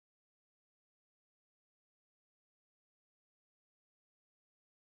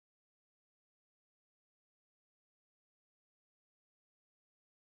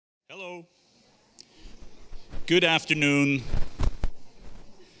Hello. Good afternoon.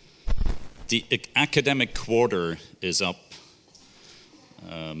 The academic quarter is up.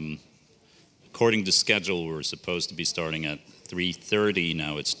 According to schedule, we're supposed to be starting at 3:30.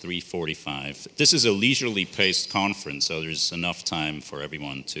 Now it's 3:45. This is a leisurely paced conference, so there's enough time for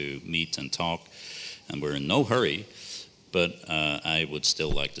everyone to meet and talk, and we're in no hurry. But I would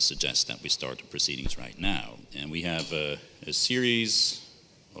still like to suggest that we start the proceedings right now. And we have a series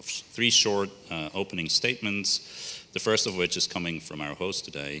of three short opening statements, the first of which is coming from our host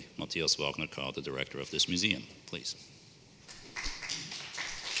today, Matthias Wagner-Karl, the director of this museum. Please.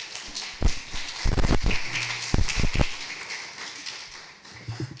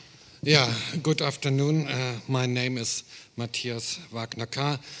 Yeah, good afternoon. My name is Matthias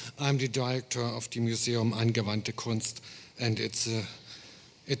Wagner-Karl. I'm the director of the museum Angewandte Kunst, and it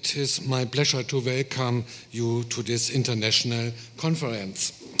is my pleasure to welcome you to this international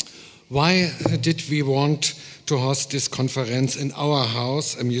conference. Why did we want to host this conference in our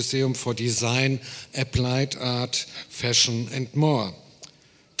house, a museum for design, applied art, fashion, and more?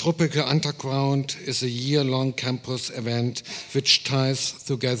 Tropical Underground is a year-long campus event which ties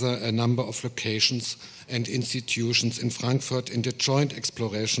together a number of locations and institutions in Frankfurt in the joint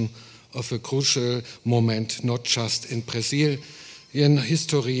exploration of a crucial moment, not just in Brazilian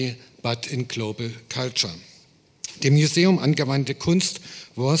history, but in global culture. The Museum Angewandte Kunst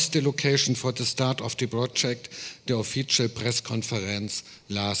was the location for the start of the project, the official press conference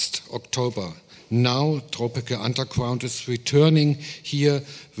last October. Now, Tropical Underground is returning here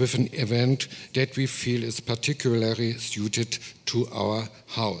with an event that we feel is particularly suited to our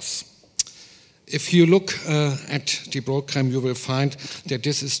house. If you look at the program, you will find that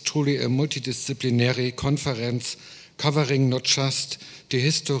this is truly a multidisciplinary conference covering not just the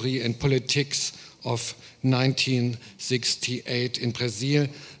history and politics of 1968 in Brazil,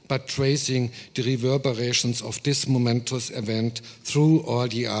 but tracing the reverberations of this momentous event through all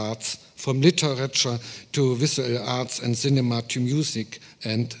the arts, from literature to visual arts and cinema to music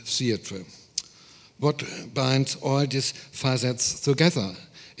and theatre. What binds all these facets together,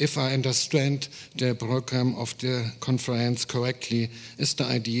 if I understand the program of the conference correctly, is the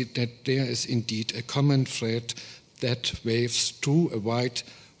idea that there is indeed a common thread that waves through a wide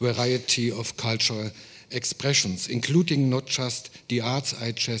variety of cultural expressions, including not just the arts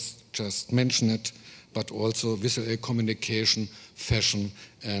I just mentioned, but also visual communication, fashion,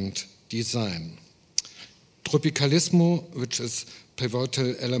 and design. Tropicalismo, which is a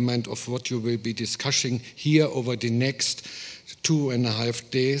pivotal element of what you will be discussing here over the next 2.5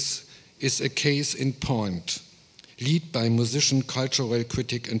 days, is a case in point. Led by musician, cultural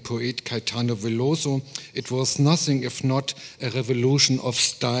critic, and poet Caetano Veloso, it was nothing if not a revolution of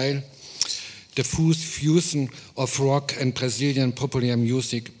style, the fusion of rock and Brazilian popular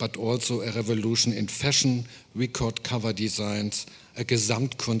music, but also a revolution in fashion, record cover designs, a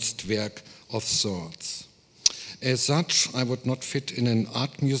Gesamtkunstwerk of sorts. As such, I would not fit in an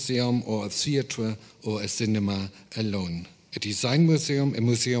art museum or a theatre or a cinema alone. A design museum, a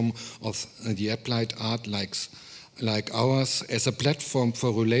museum of the applied art like ours, as a platform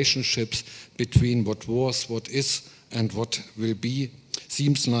for relationships between what was, what is, and what will be,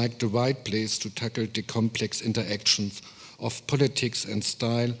 seems like the right place to tackle the complex interactions of politics and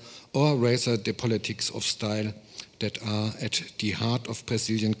style, or rather the politics of style that are at the heart of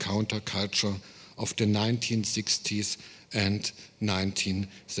Brazilian counterculture of the 1960s and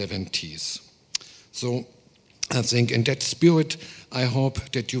 1970s. So I think in that spirit, I hope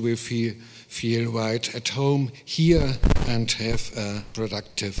that you will feel right at home here and have a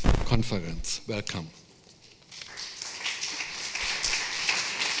productive conference. Welcome.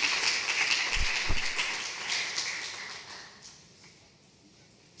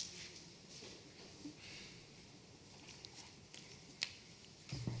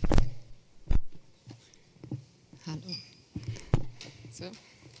 Hello.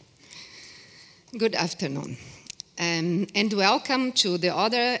 Good afternoon. And welcome to the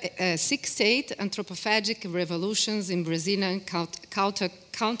other 68 anthropophagic revolutions in Brazilian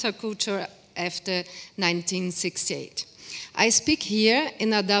counterculture after 1968. I speak here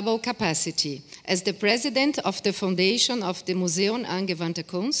in a double capacity, as the president of the foundation of the Museum Angewandte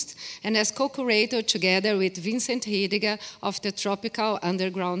Kunst and as co-curator together with Vincent Heidegger of the Tropical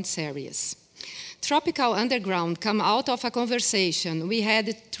Underground series. Tropical Underground come out of a conversation we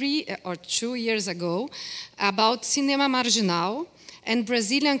had 3 or 2 years ago about cinema marginal and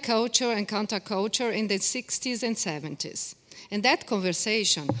Brazilian culture and counterculture in the 60s and 70s. In that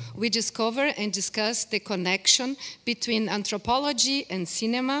conversation, we discover and discuss the connection between anthropology and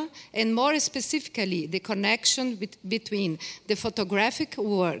cinema, and more specifically, the connection between the photographic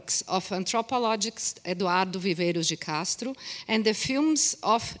works of anthropologist Eduardo Viveiros de Castro and the films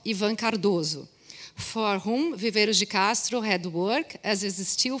of Ivan Cardoso, for whom Viveiros de Castro had worked as a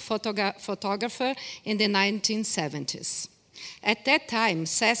still photographer in the 1970s. At that time,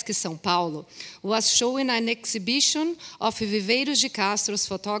 Sesc São Paulo was showing an exhibition of Viveiros de Castro's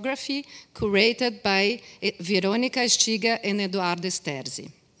photography curated by Verônica Estiga and Eduardo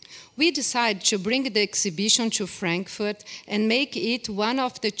Sterzi. We decided to bring the exhibition to Frankfurt and make it one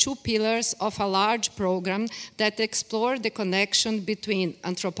of the two pillars of a large program that explored the connection between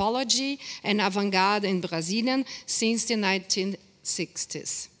anthropology and avant-garde in Brazilian since the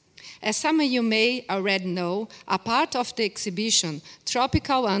 1960s. As some of you may already know, a part of the exhibition,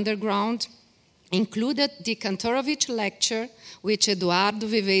 Tropical Underground, included the Kantorowicz lecture, which Eduardo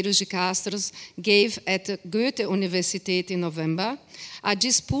Viveiros de Castro gave at Goethe-Universität in November, a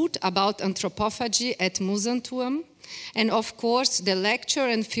dispute about anthropophagy at Musanturm, and of course the lecture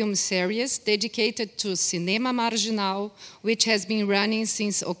and film series dedicated to Cinema Marginal, which has been running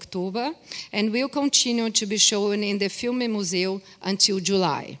since October and will continue to be shown in the Filme Museu until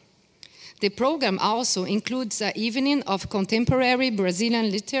July. The program also includes an evening of contemporary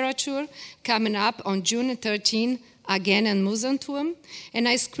Brazilian literature coming up on June 13, again in Musanturm, and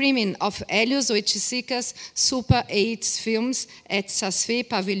a screening of Helios Oiticica's Super 8 films at Sasfe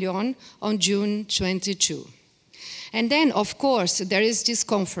Pavilion on June 22. And then, of course, there is this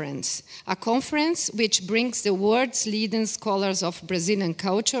conference, a conference which brings the world's leading scholars of Brazilian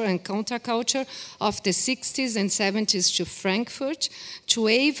culture and counterculture of the 60s and 70s to Frankfurt to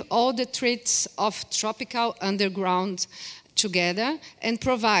wave all the threads of tropical underground together and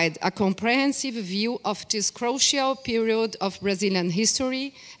provide a comprehensive view of this crucial period of Brazilian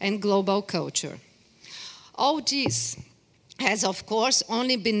history and global culture. All this has, of course,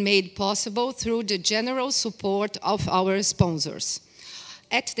 only been made possible through the general support of our sponsors.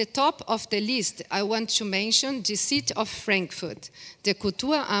 At the top of the list, I want to mention the City of Frankfurt. The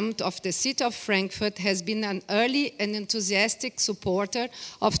Kulturamt of the City of Frankfurt has been an early and enthusiastic supporter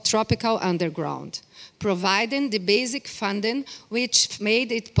of Tropical Underground, providing the basic funding which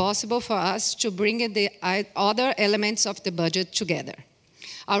made it possible for us to bring the other elements of the budget together.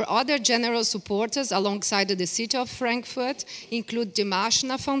 Our other general supporters alongside the City of Frankfurt include die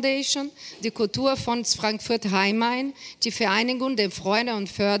Marschner Foundation, die Kulturfonds Frankfurt-Rhein-Main, die Vereinigung der Freunde und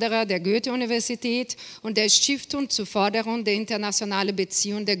Förderer der Goethe-Universität und der Stiftung zur Förderung der internationalen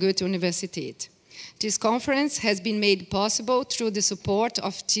Beziehungen der Goethe-Universität. This conference has been made possible through the support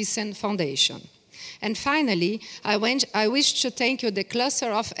of Thyssen Foundation. And finally, I wish to thank you the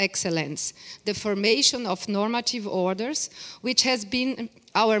Cluster of Excellence, the formation of normative orders, which has been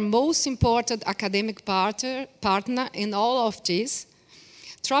our most important academic partner in all of this.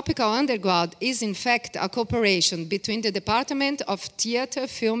 Tropical Underground is in fact a cooperation between the Department of Theater,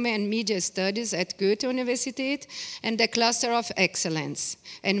 Film and Media Studies at Goethe-Universität and the Cluster of Excellence.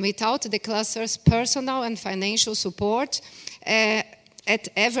 And without the cluster's personal and financial support, at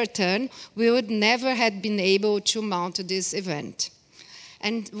every turn, we would never have been able to mount this event.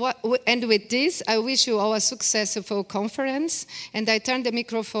 And with this, I wish you all a successful conference, and I turn the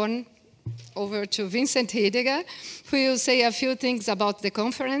microphone over to Vincent Heidegger, who will say a few things about the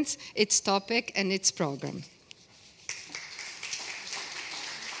conference, its topic, and its program.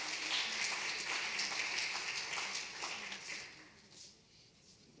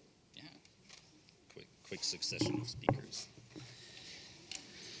 Yeah, quick succession of speakers.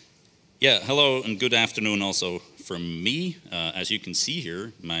 Yeah, hello and good afternoon also from me. As you can see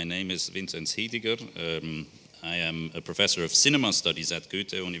here, my name is Vincent Heidegger. I am a professor of cinema studies at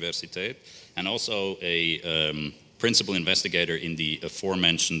Goethe-Universität and also a principal investigator in the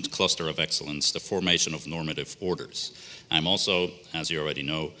aforementioned Cluster of Excellence, the formation of normative orders. I'm also, as you already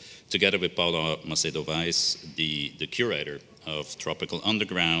know, together with Paula Macedo-Weiss, the curator of Tropical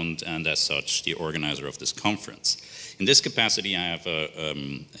Underground and as such the organizer of this conference. In this capacity, I have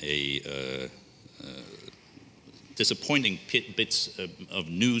a disappointing bits of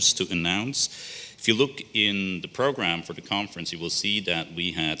news to announce. If you look in the program for the conference, you will see that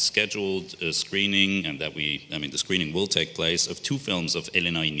we had scheduled a screening, and that the screening will take place, of two films of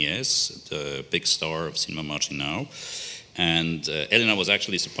Elena Inés, the big star of Cinema Marginal. And Elena was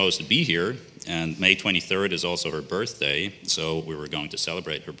actually supposed to be here, and May 23rd is also her birthday, so we were going to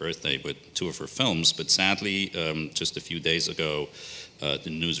celebrate her birthday with two of her films, but sadly, just a few days ago, the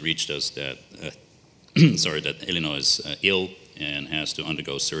news reached us that, that Elena is ill and has to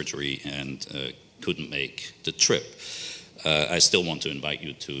undergo surgery and couldn't make the trip. I still want to invite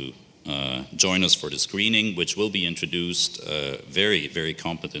you to join us for the screening, which will be introduced very, very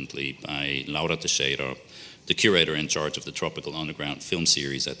competently by Laura Teixeira, the curator in charge of the Tropical Underground film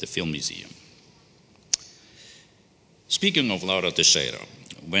series at the Film Museum. Speaking of Laura Teixeira,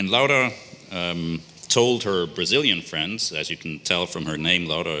 when Laura told her Brazilian friends, as you can tell from her name,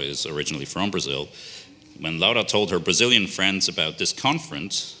 Laura is originally from Brazil, when Laura told her Brazilian friends about this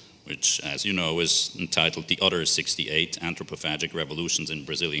conference, which, as you know, is entitled The Other 68, Anthropophagic Revolutions in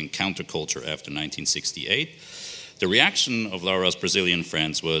Brazilian Counterculture After 1968, the reaction of Laura's Brazilian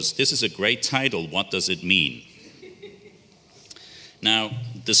friends was, "This is a great title, what does it mean?" Now,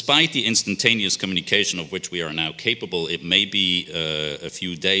 despite the instantaneous communication of which we are now capable, it may be a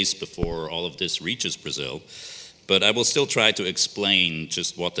few days before all of this reaches Brazil, but I will still try to explain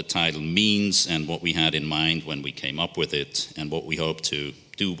just what the title means and what we had in mind when we came up with it and what we hope to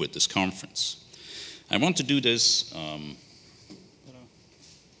do with this conference. I want to do this,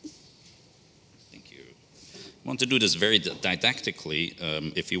 thank you. I want to do this very didactically,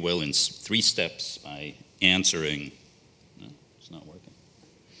 if you will, in 3 steps by answering. No, it's not working.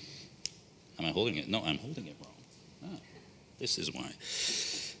 Am I holding it? No, I'm holding it wrong. This is why.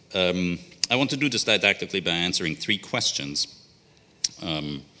 I want to do this didactically by answering 3 questions,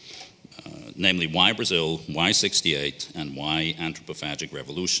 namely why Brazil, why 68, and why anthropophagic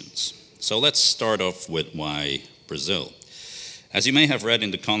revolutions. So let's start off with why Brazil. As you may have read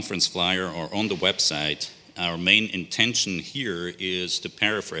in the conference flyer or on the website, our main intention here is, to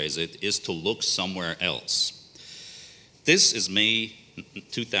paraphrase it, is to look somewhere else. This is May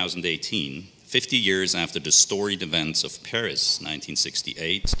 2018, 50 years after the storied events of Paris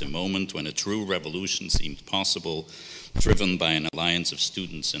 1968, the moment when a true revolution seemed possible, driven by an alliance of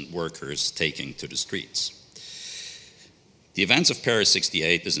students and workers taking to the streets. The events of Paris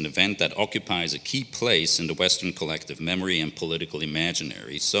 68 is an event that occupies a key place in the Western collective memory and political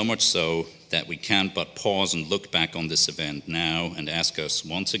imaginary, so much so that we can't but pause and look back on this event now and ask us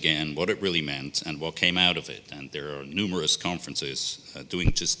once again what it really meant and what came out of it. And there are numerous conferences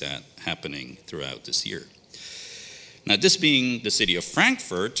doing just that happening throughout this year. Now, this being the city of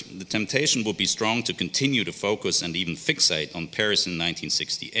Frankfurt, the temptation would be strong to continue to focus and even fixate on Paris in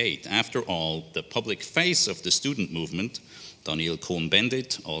 1968. After all, the public face of the student movement, Daniel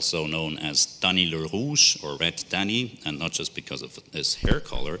Cohn-Bendit, also known as Danny Le Rouge, or Red Danny, and not just because of his hair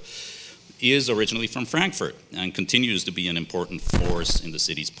color, is originally from Frankfurt and continues to be an important force in the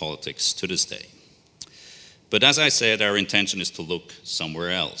city's politics to this day. But as I said, our intention is to look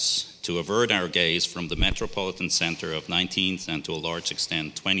somewhere else, to avert our gaze from the metropolitan center of 19th and to a large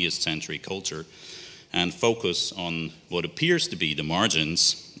extent 20th century culture and focus on what appears to be the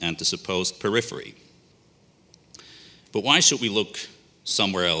margins and the supposed periphery. But why should we look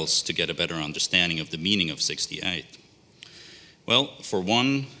somewhere else to get a better understanding of the meaning of 68? Well, for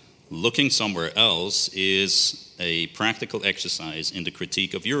one, looking somewhere else is a practical exercise in the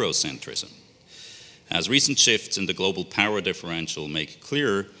critique of Eurocentrism. As recent shifts in the global power differential make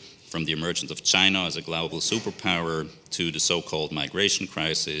clear, from the emergence of China as a global superpower to the so-called migration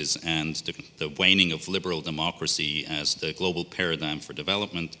crisis and the waning of liberal democracy as the global paradigm for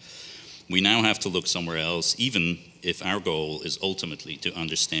development, we now have to look somewhere else, even if our goal is ultimately to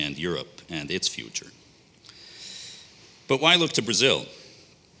understand Europe and its future. But why look to Brazil?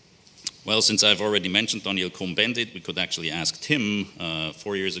 Well, since I've already mentioned Daniel Cohn-Bendit, we could actually ask him.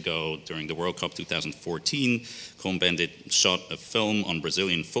 4 years ago, during the World Cup 2014, Cohn-Bendit shot a film on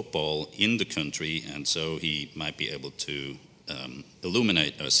Brazilian football in the country, and so he might be able to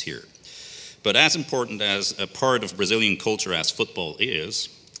illuminate us here. But as important as a part of Brazilian culture as football is,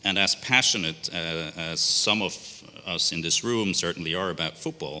 and as passionate as some of us in this room certainly are about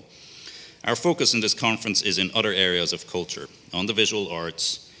football, our focus in this conference is in other areas of culture, on the visual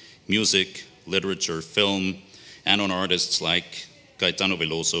arts, music, literature, film, and on artists like Caetano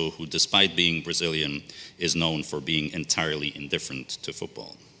Veloso, who, despite being Brazilian, is known for being entirely indifferent to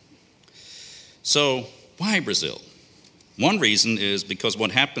football. So, why Brazil? One reason is because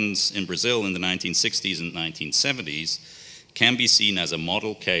what happens in Brazil in the 1960s and 1970s can be seen as a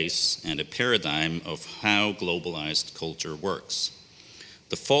model case and a paradigm of how globalized culture works.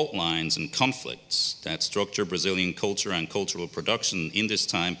 The fault lines and conflicts that structure Brazilian culture and cultural production in this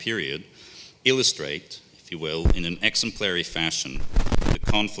time period illustrate, if you will, in an exemplary fashion, the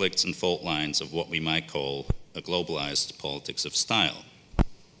conflicts and fault lines of what we might call a globalized politics of style.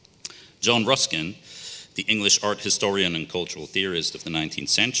 John Ruskin, the English art historian and cultural theorist of the 19th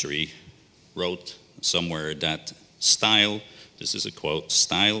century, wrote somewhere that style, this is a quote,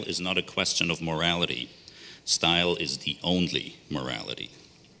 "Style is not a question of morality. Style is the only morality."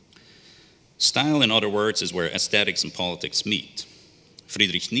 Style, in other words, is where aesthetics and politics meet.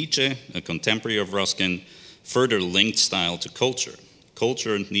 Friedrich Nietzsche, a contemporary of Ruskin, further linked style to culture.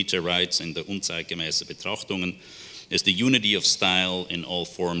 Culture, Nietzsche writes in the Unzeitgemäße Betrachtungen, is the unity of style in all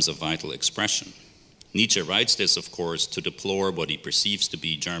forms of vital expression. Nietzsche writes this, of course, to deplore what he perceives to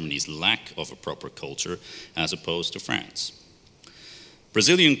be Germany's lack of a proper culture as opposed to France.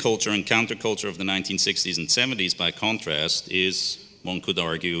 Brazilian culture and counterculture of the 1960s and 70s, by contrast, is, one could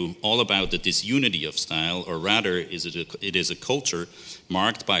argue, all about the disunity of style, or rather, it is a culture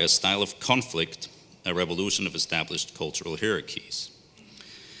marked by a style of conflict, a revolution of established cultural hierarchies.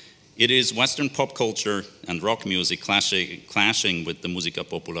 It is Western pop culture and rock music clashing with the música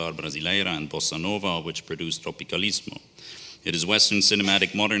popular brasileira and bossa nova, which produced tropicalismo. It is Western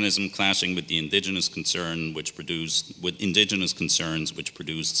cinematic modernism clashing with the indigenous concerns which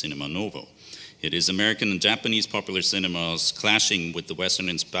produced cinema novo. It is American and Japanese popular cinemas clashing with the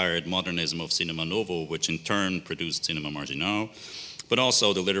Western-inspired modernism of cinema novo, which in turn produced cinema marginal, but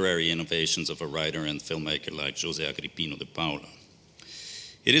also the literary innovations of a writer and filmmaker like José Agripino de Paula.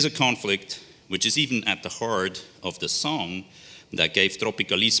 It is a conflict which is even at the heart of the song that gave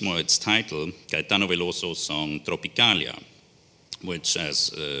Tropicalismo its title, Caetano Veloso's song Tropicalia, which,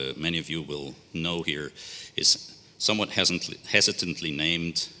 as many of you will know here, is somewhat hesitantly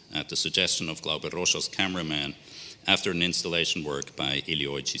named at the suggestion of Glauber Rocha's cameraman after an installation work by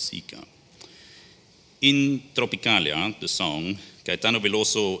Elioy Chisica. In Tropicalia, the song, Caetano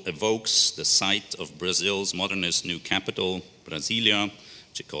Veloso evokes the site of Brazil's modernist new capital, Brasilia,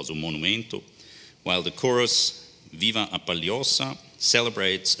 which he calls un monumento, while the chorus, Viva a Palhoça,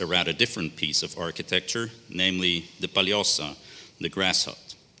 celebrates a rather different piece of architecture, namely the Palhoça, the grass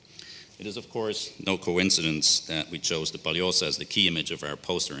hut. It is, of course, no coincidence that we chose the Palhoça as the key image of our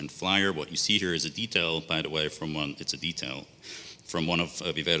poster and flyer. What you see here is a detail, by the way, from one of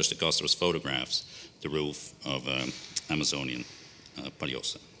Viveiros de Castro's photographs, the roof of Amazonian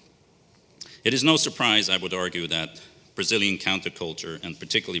Palhoça. It is no surprise, I would argue, that Brazilian counterculture, and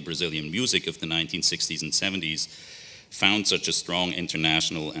particularly Brazilian music of the 1960s and 70s, found such a strong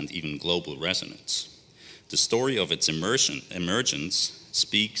international and even global resonance. The story of its emergence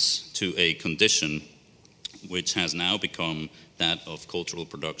speaks to a condition which has now become that of cultural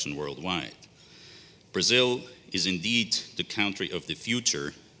production worldwide. Brazil is indeed the country of the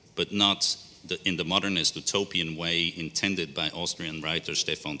future, but not in the modernist utopian way intended by Austrian writer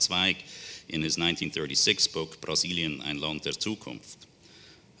Stefan Zweig in his 1936 book, Brasilien, ein Land der Zukunft.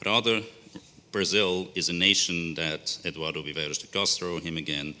 Rather, Brazil is a nation that Eduardo Viveiros de Castro, him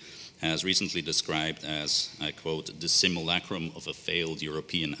again, has recently described as, I quote, the simulacrum of a failed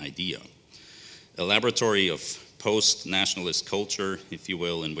European idea. A laboratory of post-nationalist culture, if you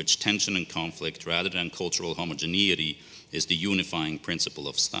will, in which tension and conflict, rather than cultural homogeneity, is the unifying principle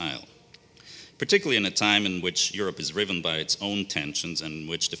of style. Particularly in a time in which Europe is riven by its own tensions and in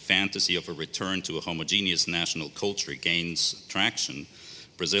which the fantasy of a return to a homogeneous national culture gains traction,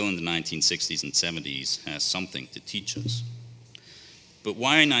 Brazil in the 1960s and 70s has something to teach us. But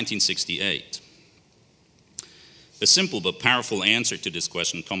why 1968? A simple but powerful answer to this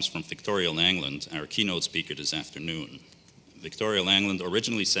question comes from Victoria Langland, our keynote speaker this afternoon. Victoria Langland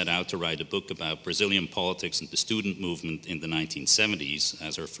originally set out to write a book about Brazilian politics and the student movement in the 1970s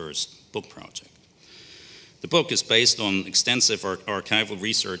as her first book project. The book is based on extensive archival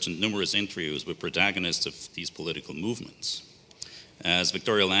research and numerous interviews with protagonists of these political movements. As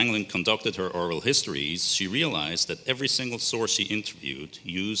Victoria Langland conducted her oral histories, she realized that every single source she interviewed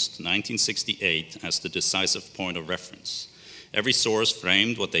used 1968 as the decisive point of reference. Every source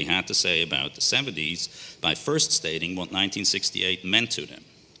framed what they had to say about the 70s by first stating what 1968 meant to them.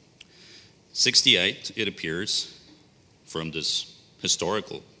 68, it appears, from this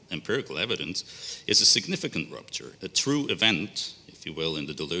historical, empirical evidence, is a significant rupture, a true event, if you will, in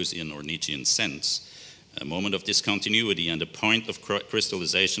the Deleuzian or Nietzschean sense, a moment of discontinuity and a point of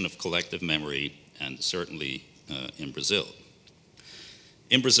crystallization of collective memory, and certainly in Brazil.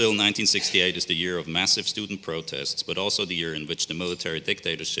 In Brazil, 1968 is the year of massive student protests, but also the year in which the military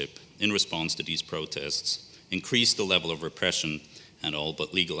dictatorship, in response to these protests, increased the level of repression and all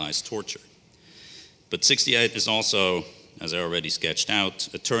but legalized torture. But 68 is also, as I already sketched out,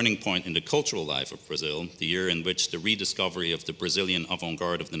 a turning point in the cultural life of Brazil, the year in which the rediscovery of the Brazilian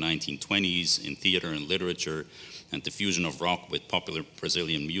avant-garde of the 1920s in theater and literature and the fusion of rock with popular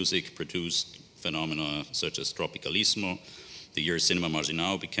Brazilian music produced phenomena such as tropicalismo, the year cinema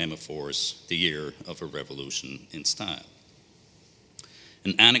marginal became a force, the year of a revolution in style.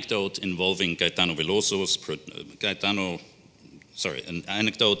 An anecdote involving Caetano Veloso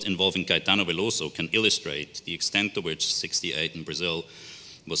can illustrate the extent to which 68 in Brazil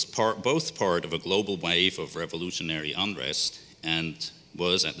was both part of a global wave of revolutionary unrest and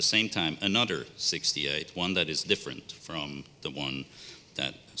was at the same time another 68, one that is different from the one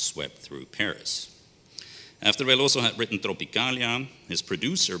that swept through Paris. After Veloso had written Tropicalia, his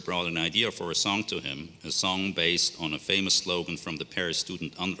producer brought an idea for a song to him, a song based on a famous slogan from the Paris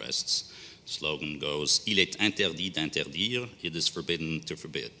student unrests. The slogan goes, "Il est interdit d'interdire," it is forbidden to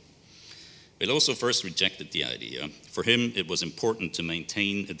forbid. Veloso first rejected the idea. For him, it was important to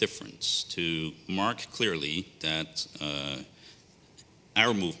maintain a difference, to mark clearly that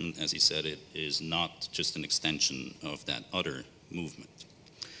our movement, as he said it, is not just an extension of that other movement.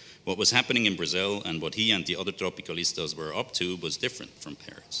 What was happening in Brazil and what he and the other tropicalistas were up to was different from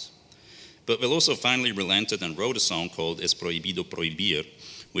Paris. But Veloso finally relented and wrote a song called Es Prohibido Prohibir,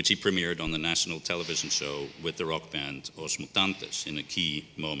 which he premiered on the national television show with the rock band Os Mutantes in a key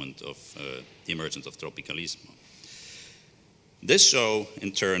moment of the emergence of tropicalismo. This show,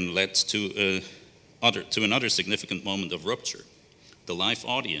 in turn, led to another significant moment of rupture. The live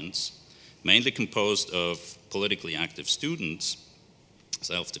audience, mainly composed of politically active students,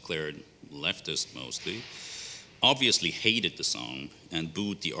 self-declared leftist mostly, obviously hated the song and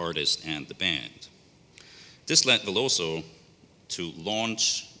booed the artist and the band. This led Veloso to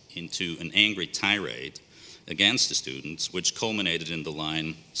launch into an angry tirade against the students, which culminated in the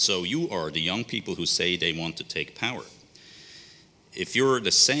line, "So you are the young people who say they want to take power. If you're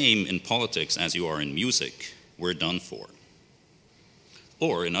the same in politics as you are in music, we're done for."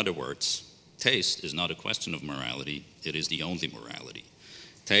 Or, in other words, taste is not a question of morality, it is the only morality.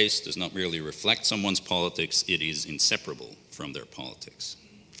 Taste does not merely reflect someone's politics, it is inseparable from their politics.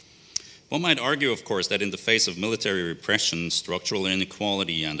 One might argue, of course, that in the face of military repression, structural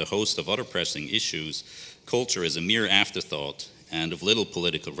inequality, and a host of other pressing issues, culture is a mere afterthought and of little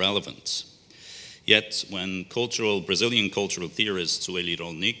political relevance. Yet, when Brazilian cultural theorist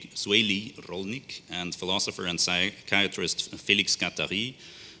Sueli Rolnik and philosopher and psychiatrist Felix Guattari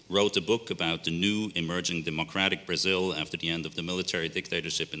wrote a book about the new emerging democratic Brazil after the end of the military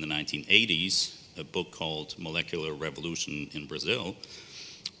dictatorship in the 1980s, a book called Molecular Revolution in Brazil,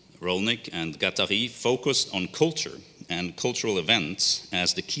 Rolnik and Guattari focused on culture and cultural events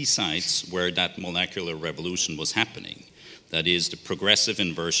as the key sites where that molecular revolution was happening. That is, the progressive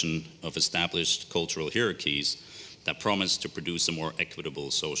inversion of established cultural hierarchies that promised to produce a more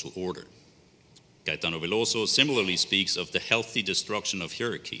equitable social order. Caetano Veloso similarly speaks of the healthy destruction of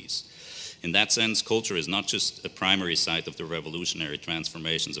hierarchies. In that sense, culture is not just a primary site of the revolutionary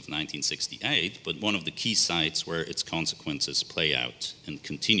transformations of 1968, but one of the key sites where its consequences play out and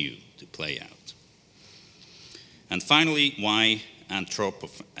continue to play out. And finally, why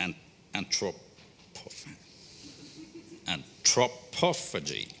anthropophagy?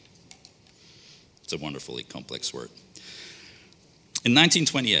 It's a wonderfully complex word. In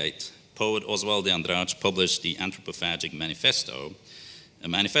 1928, poet Oswald de Andrade published the Anthropophagic Manifesto, a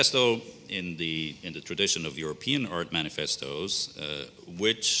manifesto in the tradition of European art manifestos,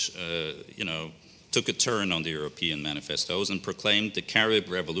 which took a turn on the European manifestos and proclaimed the Carib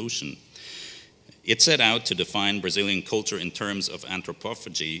Revolution. It set out to define Brazilian culture in terms of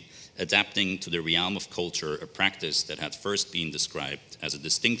anthropophagy, adapting to the realm of culture, a practice that had first been described as a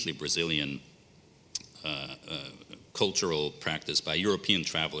distinctly Brazilian cultural practice by European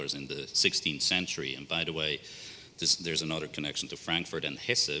travelers in the 16th century. And by the way, there's another connection to Frankfurt and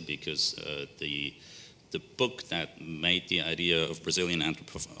Hesse, because the book that made the idea of Brazilian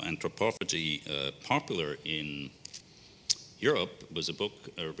anthropophagy popular in Europe was a book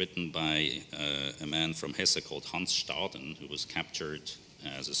written by a man from Hesse called Hans Staden, who was captured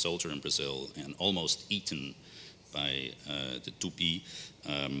as a soldier in Brazil and almost eaten by the Tupi,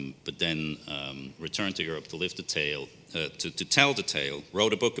 but then returned to Europe to live the tale, to tell the tale,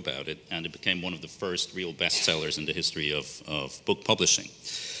 wrote a book about it, and it became one of the first real bestsellers in the history of book publishing.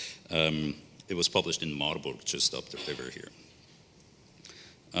 It was published in Marburg, just up the river here.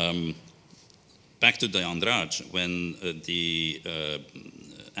 Back to de Andrade, when the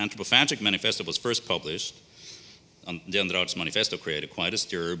Anthropophagic Manifesto was first published, de Andrade's manifesto created quite a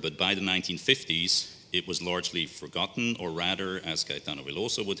stir, but by the 1950s, it was largely forgotten, or rather, as Caetano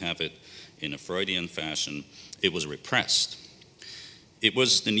Veloso would have it, in a Freudian fashion, it was repressed. It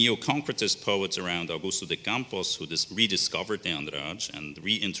was the neo-concretist poets around Augusto de Campos who rediscovered de Andrade and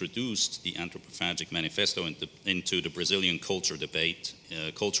reintroduced the Anthropophagic Manifesto into the Brazilian cultural debate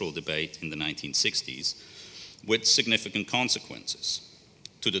in the 1960s, with significant consequences.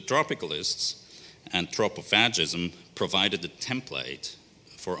 To the tropicalists, anthropophagism provided a template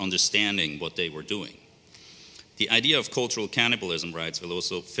for understanding what they were doing. The idea of cultural cannibalism, writes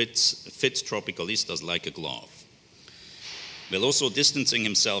Veloso, fits tropicalistas like a glove. Veloso distancing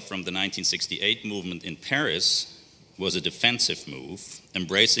himself from the 1968 movement in Paris was a defensive move,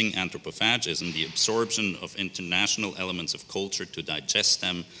 embracing anthropophagism, the absorption of international elements of culture to digest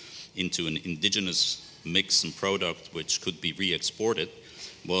them into an indigenous mix and product which could be re-exported,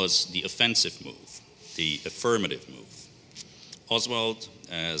 was the offensive move, the affirmative move. Oswald,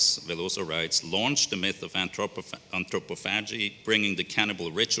 as Veloso writes, launched the myth of anthropophagy, bringing the cannibal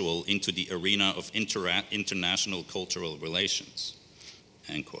ritual into the arena of international cultural relations,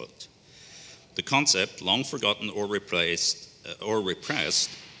 end quote. The concept, long forgotten or repressed,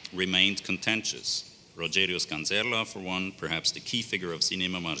 remained contentious. Rogerio Scanzerla, for one, perhaps the key figure of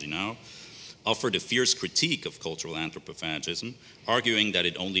Cinema Marginal, offered a fierce critique of cultural anthropophagism, arguing that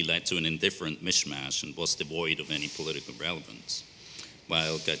it only led to an indifferent mishmash and was devoid of any political relevance.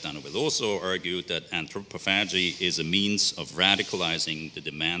 While Gaetano Veloso argued that anthropophagy is a means of radicalizing the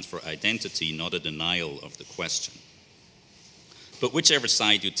demand for identity, not a denial of the question. But whichever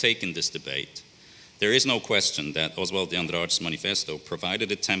side you take in this debate, there is no question that Oswald de Andrade's manifesto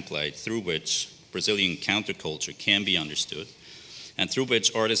provided a template through which Brazilian counterculture can be understood, and through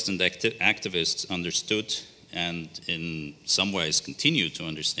which artists and activists understood and in some ways continue to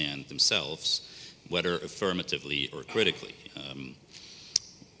understand themselves, whether affirmatively or critically.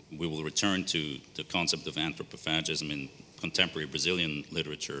 We will return to the concept of anthropophagism in contemporary Brazilian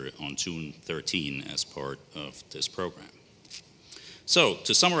literature on June 13 as part of this program. So,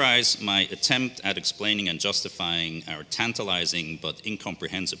 to summarize my attempt at explaining and justifying our tantalizing but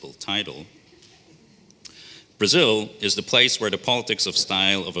incomprehensible title, Brazil is the place where the politics of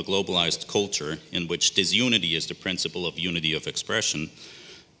style of a globalized culture, in which disunity is the principle of unity of expression,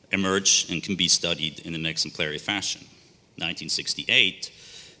 emerge and can be studied in an exemplary fashion. 1968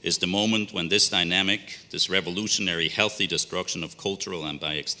 is the moment when this dynamic, this revolutionary, healthy destruction of cultural and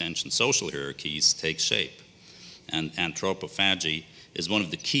by extension social hierarchies takes shape. And anthropophagy is one of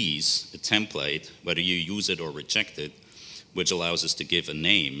the keys, a template, whether you use it or reject it, which allows us to give a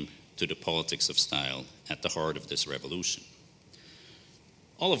name to the politics of style at the heart of this revolution.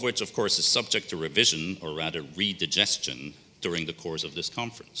 All of which, of course, is subject to revision, or rather redigestion, during the course of this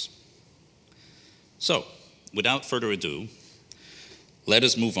conference. So, without further ado, let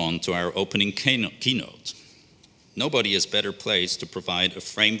us move on to our opening keynote. Nobody is better placed to provide a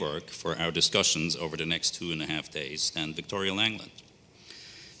framework for our discussions over the next 2.5 days than Victoria Langland.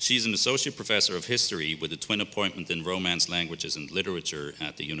 She's an associate professor of history with a twin appointment in Romance languages and literature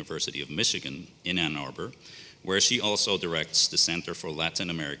at the University of Michigan in Ann Arbor, where she also directs the Center for Latin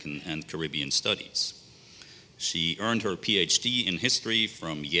American and Caribbean Studies. She earned her PhD in history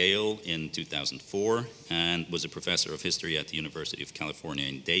from Yale in 2004 and was a professor of history at the University of California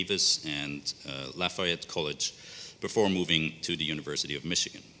in Davis and Lafayette College before moving to the University of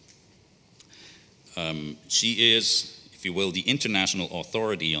Michigan. She is, if you will, the international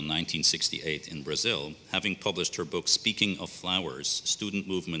authority on 1968 in Brazil, having published her book Speaking of Flowers, Student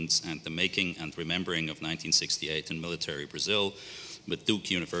Movements and the Making and Remembering of 1968 in Military Brazil with Duke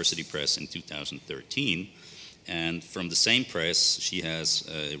University Press in 2013. And from the same press, she has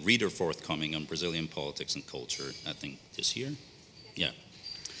a reader forthcoming on Brazilian politics and culture, I think this year? Yeah.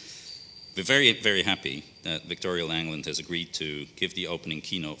 We're very, very happy that Victoria Langland has agreed to give the opening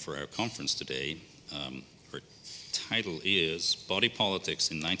keynote for our conference today. Her title is Body Politics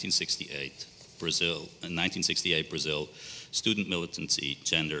in 1968 Brazil, Student Militancy,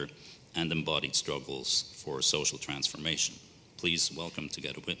 Gender, and Embodied Struggles for Social Transformation. Please welcome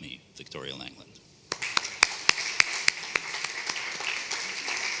together with me, Victoria Langland.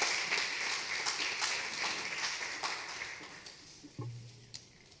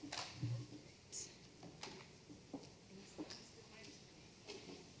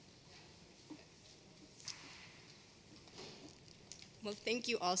 Well, thank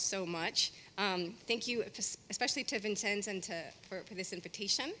you all so much. Thank you especially to Vincenz and for this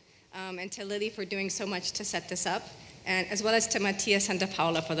invitation, and to Lily for doing so much to set this up, and as well as to Matthias and to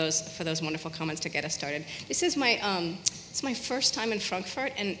Paula for those wonderful comments to get us started. This is it's my first time in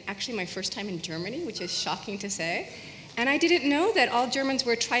Frankfurt, and actually my first time in Germany, which is shocking to say. And I didn't know that all Germans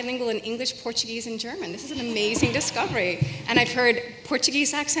were trilingual in English, Portuguese, and German. This is an amazing discovery. And I've heard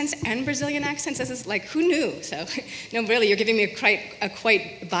Portuguese accents and Brazilian accents. This is like, who knew? So, no, really, you're giving me a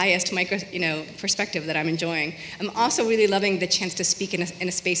quite biased perspective that I'm enjoying. I'm also really loving the chance to speak in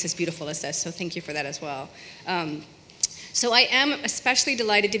a space as beautiful as this. So thank you for that as well. So I am especially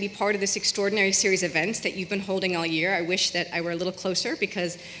delighted to be part of this extraordinary series of events that you've been holding all year. I wish that I were a little closer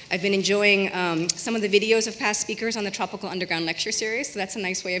because I've been enjoying some of the videos of past speakers on the Tropical Underground Lecture Series, so that's a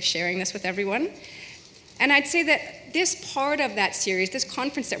nice way of sharing this with everyone. And I'd say that this part of that series, this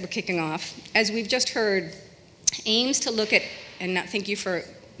conference that we're kicking off, as we've just heard, aims to look at and thank you for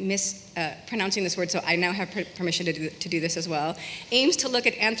mispronouncing this word, so I now have permission to do this as well, aims to look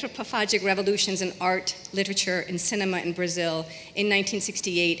at anthropophagic revolutions in art, literature, and cinema in Brazil in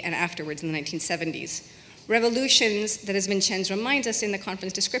 1968 and afterwards in the 1970s. Revolutions that, as Vincenz reminds us in the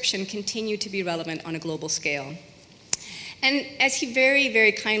conference description, continue to be relevant on a global scale. And as he very,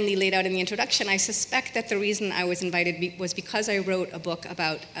 very kindly laid out in the introduction, I suspect that the reason I was invited was because I wrote a book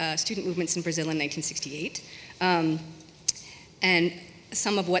about student movements in Brazil in 1968. And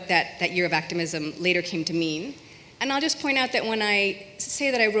some of what that year of activism later came to mean. And I'll just point out that when I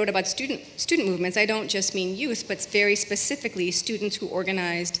say that I wrote about student movements, I don't just mean youth, but very specifically students who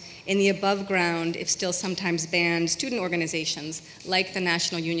organized in the above ground, if still sometimes banned, student organizations like the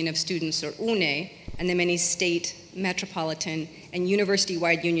National Union of Students, or UNE, and the many state, metropolitan, and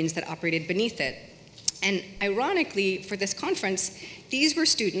university-wide unions that operated beneath it. And ironically, for this conference, these were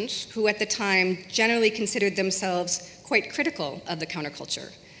students who at the time generally considered themselves quite critical of the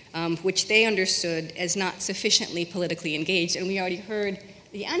counterculture, which they understood as not sufficiently politically engaged. And we already heard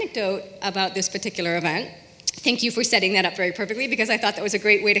the anecdote about this particular event. Thank you for setting that up very perfectly, because I thought that was a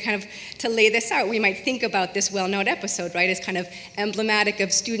great way to lay this out. We might think about this well-known episode, right, as kind of emblematic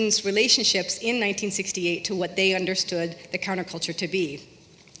of students' relationships in 1968 to what they understood the counterculture to be.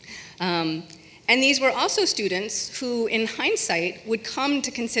 And these were also students who, in hindsight, would come to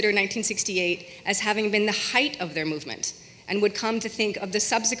consider 1968 as having been the height of their movement, and would come to think of the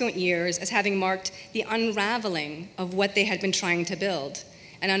subsequent years as having marked the unraveling of what they had been trying to build,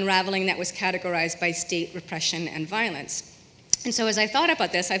 an unraveling that was categorized by state repression and violence. And so as I thought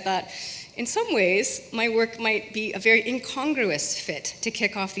about this, I thought, in some ways, my work might be a very incongruous fit to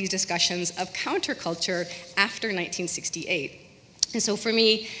kick off these discussions of counterculture after 1968. And so for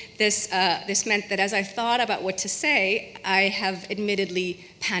me, this meant that as I thought about what to say, I have admittedly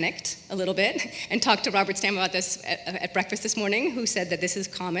panicked a little bit and talked to Robert Stam about this at breakfast this morning, who said that this is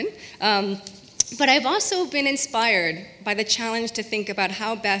common. But I've also been inspired by the challenge to think about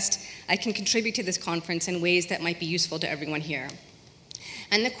how best I can contribute to this conference in ways that might be useful to everyone here.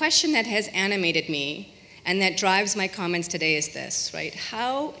 And the question that has animated me and that drives my comments today is this, right?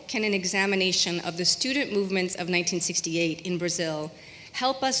 How can an examination of the student movements of 1968 in Brazil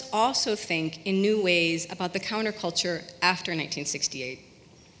help us also think in new ways about the counterculture after 1968?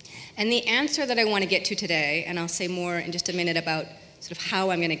 And the answer that I want to get to today, and I'll say more in just a minute about sort of how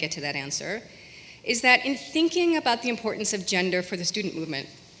I'm going to get to that answer, is that in thinking about the importance of gender for the student movement,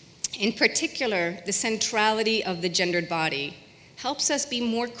 in particular, the centrality of the gendered body, helps us be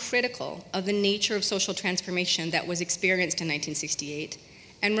more critical of the nature of social transformation that was experienced in 1968,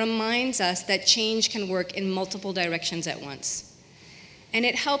 and reminds us that change can work in multiple directions at once. And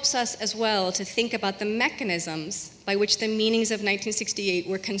it helps us as well to think about the mechanisms by which the meanings of 1968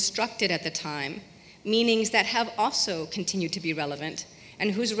 were constructed at the time, meanings that have also continued to be relevant,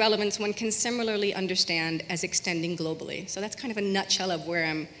 and whose relevance one can similarly understand as extending globally. So that's kind of a nutshell of where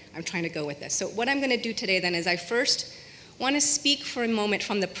I'm trying to go with this. So what I'm going to do today then is I first want to speak for a moment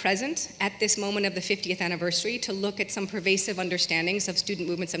from the present, at this moment of the 50th anniversary, to look at some pervasive understandings of student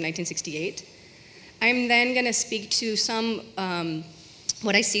movements of 1968. I'm then going to speak to some,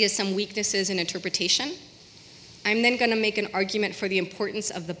 what I see as some weaknesses in interpretation. I'm then going to make an argument for the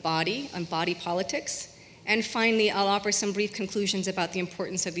importance of the body and body politics. And finally, I'll offer some brief conclusions about the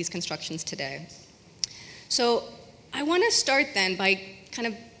importance of these constructions today. So I want to start then by kind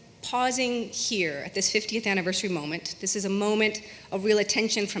of pausing here at this 50th anniversary moment. This is a moment of real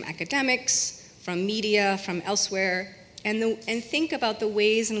attention from academics, from media, from elsewhere, and think about the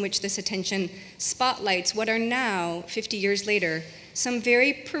ways in which this attention spotlights what are now, 50 years later, some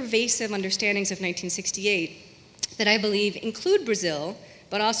very pervasive understandings of 1968 that I believe include Brazil,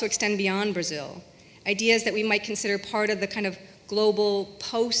 but also extend beyond Brazil. Ideas that we might consider part of the kind of global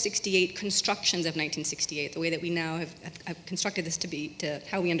post-68 constructions of 1968, the way that we now have constructed this to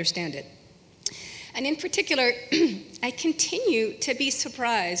how we understand it. And in particular, I continue to be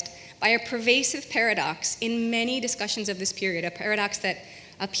surprised by a pervasive paradox in many discussions of this period, a paradox that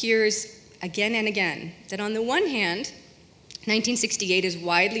appears again and again, that on the one hand, 1968 is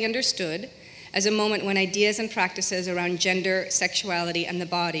widely understood as a moment when ideas and practices around gender, sexuality, and the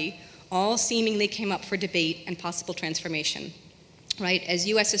body all seemingly came up for debate and possible transformation. Right? As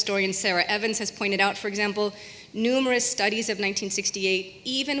US historian Sarah Evans has pointed out, for example, numerous studies of 1968,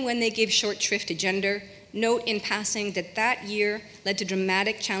 even when they give short shrift to gender, note in passing that that year led to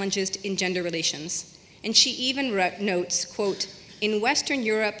dramatic challenges in gender relations. And she even notes, quote, in Western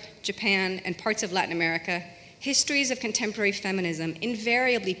Europe, Japan, and parts of Latin America, histories of contemporary feminism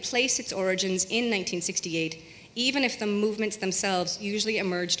invariably place its origins in 1968, even if the movements themselves usually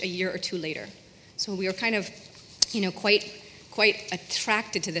emerged a year or two later. So we are kind of, quite quite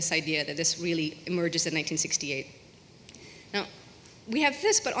attracted to this idea that this really emerges in 1968. Now, we have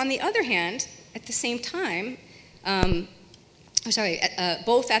this, but on the other hand, at the same time,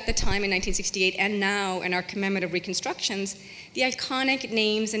 both at the time in 1968 and now in our commemorative reconstructions, the iconic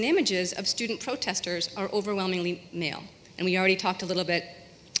names and images of student protesters are overwhelmingly male. And we already talked a little bit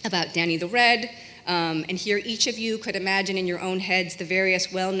about Danny the Red, and here each of you could imagine in your own heads the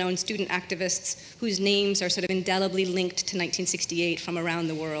various well-known student activists whose names are sort of indelibly linked to 1968 from around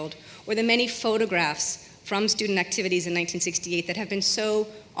the world, or the many photographs from student activities in 1968 that have been so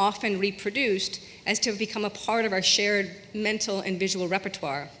often reproduced as to have become a part of our shared mental and visual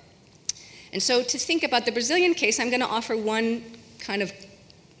repertoire. And so to think about the Brazilian case, I'm going to offer one kind of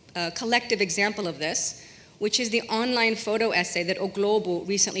collective example of this, which is the online photo essay that O Globo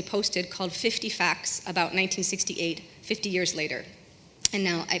recently posted called 50 Facts About 1968, 50 years later. And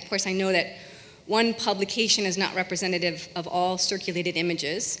now, of course, I know that one publication is not representative of all circulated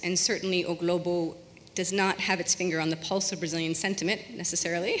images, and certainly O Globo does not have its finger on the pulse of Brazilian sentiment,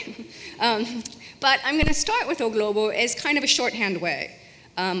 necessarily. But I'm going to start with O Globo as kind of a shorthand way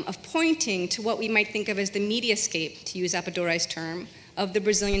of pointing to what we might think of as the mediascape, to use Apadorai's term, of the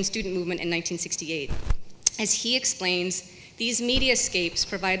Brazilian student movement in 1968. As he explains, these mediascapes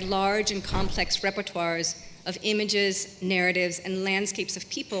provide large and complex repertoires of images, narratives, and landscapes of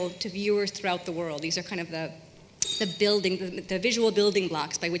people to viewers throughout the world. These are kind of the visual building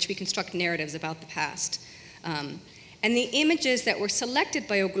blocks by which we construct narratives about the past. And the images that were selected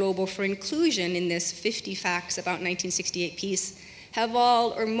by O Globo for inclusion in this 50 Facts About 1968 piece have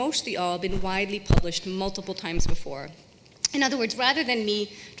all, or mostly all, been widely published multiple times before. In other words, rather than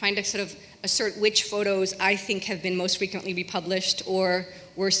me trying to sort of assert which photos I think have been most frequently republished, or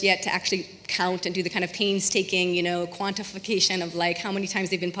worse yet, to actually count and do the kind of painstaking, quantification of like how many times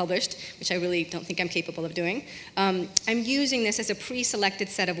they've been published, which I really don't think I'm capable of doing. I'm using this as a pre-selected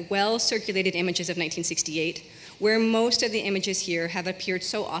set of well-circulated images of 1968, where most of the images here have appeared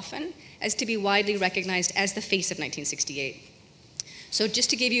so often as to be widely recognized as the face of 1968. So just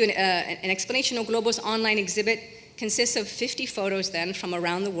to give you an explanation, O Globo's online exhibit consists of 50 photos then from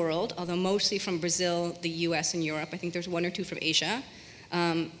around the world, although mostly from Brazil, the US, and Europe. I think there's one or two from Asia.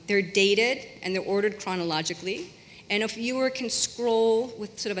 They're dated and they're ordered chronologically. And a viewer can scroll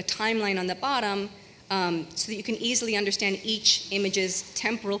with sort of a timeline on the bottom so that you can easily understand each image's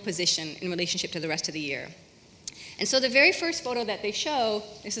temporal position in relationship to the rest of the year. And so the very first photo that they show,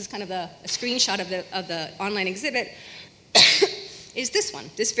 this is kind of a screenshot of the online exhibit, is this one,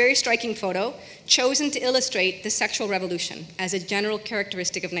 this very striking photo, chosen to illustrate the sexual revolution as a general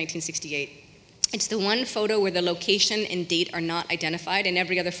characteristic of 1968. It's the one photo where the location and date are not identified. In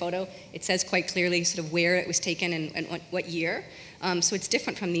every other photo, it says quite clearly sort of where it was taken and what year. So it's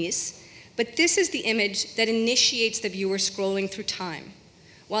different from these. But this is the image that initiates the viewer scrolling through time,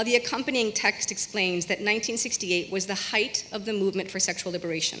 while the accompanying text explains that 1968 was the height of the movement for sexual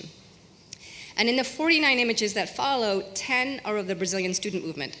liberation. And in the 49 images that follow, 10 are of the Brazilian student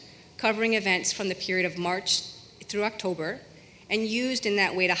movement, covering events from the period of March through October, and used in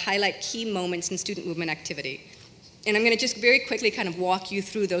that way to highlight key moments in student movement activity. And I'm going to just very quickly kind of walk you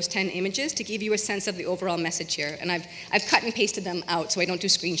through those 10 images to give you a sense of the overall message here. And I've cut and pasted them out, so I don't do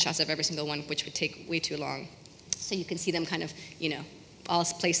screenshots of every single one, which would take way too long. So you can see them kind of, all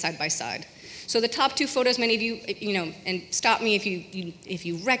placed side by side. So the top two photos, many of you, and stop me if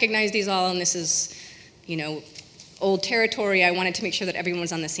you recognize these all, and this is, old territory. I wanted to make sure that everyone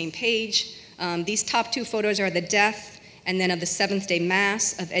was on the same page. These top two photos are the death and then of the Seventh-day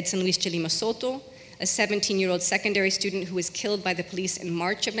Mass of Edson Luis de Lima Soto, a 17-year-old secondary student who was killed by the police in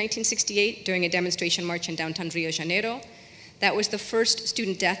March of 1968 during a demonstration march in downtown Rio de Janeiro. That was the first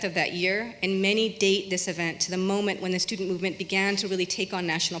student death of that year, and many date this event to the moment when the student movement began to really take on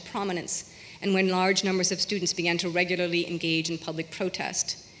national prominence, and when large numbers of students began to regularly engage in public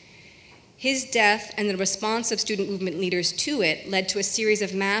protest. His death and the response of student movement leaders to it led to a series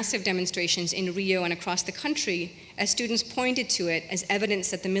of massive demonstrations in Rio and across the country as students pointed to it as evidence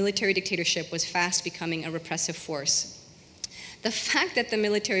that the military dictatorship was fast becoming a repressive force. The fact that the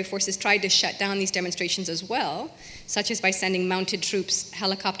military forces tried to shut down these demonstrations as well, such as by sending mounted troops,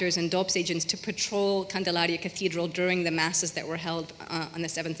 helicopters, and DOPS agents to patrol Candelaria Cathedral during the masses that were held on the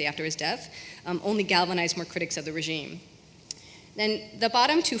seventh day after his death, only galvanized more critics of the regime. Then the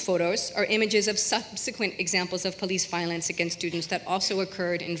bottom two photos are images of subsequent examples of police violence against students that also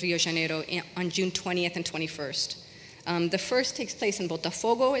occurred in Rio de Janeiro on June 20th and 21st. The first takes place in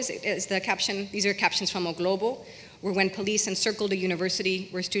Botafogo, is the caption. These are captions from O Globo, where when police encircled a university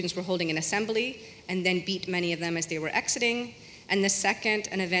where students were holding an assembly and then beat many of them as they were exiting. And the second,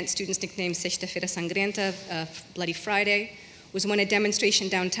 an event students nicknamed Sexta-feira Sangrenta, Bloody Friday, was when a demonstration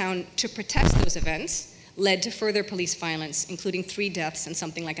downtown to protest those events led to further police violence, including 3 deaths and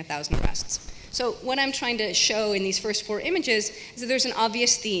something like 1,000 arrests. So what I'm trying to show in these first 4 images is that there's an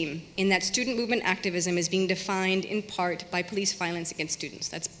obvious theme in that student movement activism is being defined in part by police violence against students.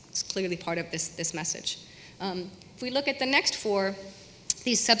 That's clearly part of this message. If we look at the next 4,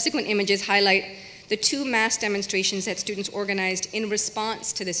 these subsequent images highlight the 2 mass demonstrations that students organized in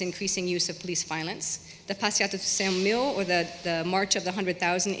response to this increasing use of police violence, the Passeata dos 100,000, or the March of the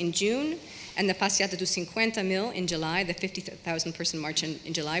 100,000 in June, and the Passeata dos 50,000 in July, the 50,000 person march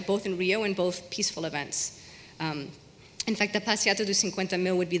in July, both in Rio and both peaceful events. In fact, the Passeata dos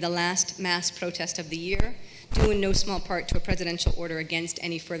 50,000 would be the last mass protest of the year, due in no small part to a presidential order against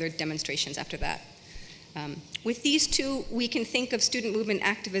any further demonstrations after that. With these 2, we can think of student movement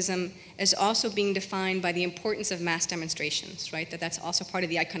activism as also being defined by the importance of mass demonstrations, right? That's also part of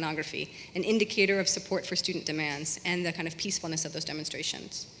the iconography, an indicator of support for student demands and the kind of peacefulness of those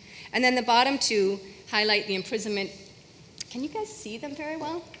demonstrations. And then the bottom 2 highlight the imprisonment. Can you guys see them very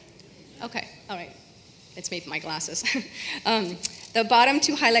well? Okay, all right. It's maybe my glasses. The bottom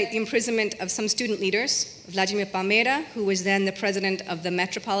 2 highlight the imprisonment of some student leaders, Vladimir Palmeira, who was then the president of the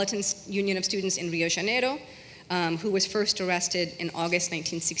Metropolitan Union of Students in Rio de Janeiro, who was first arrested in August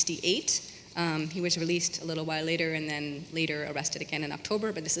 1968. He was released a little while later and then later arrested again in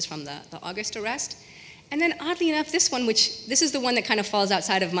October, but this is from the August arrest. And then oddly enough, this is the one that kind of falls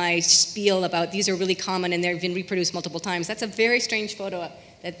outside of my spiel about these are really common and they've been reproduced multiple times. That's a very strange photo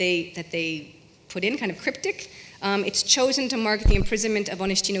that they put in, kind of cryptic. It's chosen to mark the imprisonment of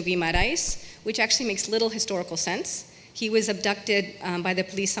Onestino Guimarães, which actually makes little historical sense. He was abducted by the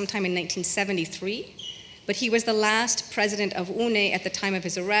police sometime in 1973, but he was the last president of UNE at the time of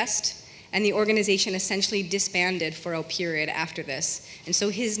his arrest, and the organization essentially disbanded for a period after this. And so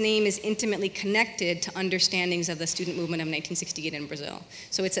his name is intimately connected to understandings of the student movement of 1968 in Brazil.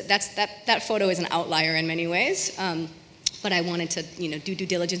 So that photo is an outlier in many ways, but I wanted to do due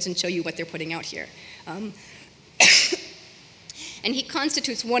diligence and show you what they're putting out here. And he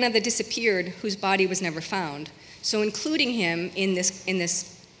constitutes one of the disappeared whose body was never found. So including him in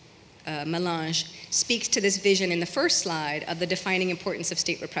this melange speaks to this vision in the first slide of the defining importance of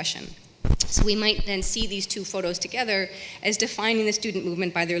state repression. So we might then see these 2 photos together as defining the student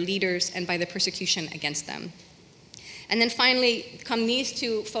movement by their leaders and by the persecution against them. And then finally come these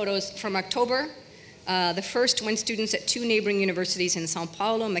 2 photos from October. The first when students at 2 neighboring universities in São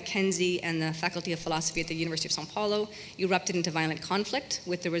Paulo, Mackenzie and the Faculty of Philosophy at the University of São Paulo, erupted into violent conflict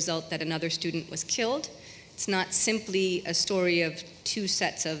with the result that another student was killed. It's not simply a story of 2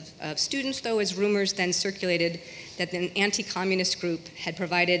 sets of students, though, as rumors then circulated that an anti-communist group had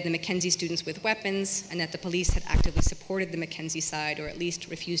provided the Mackenzie students with weapons and that the police had actively supported the Mackenzie side or at least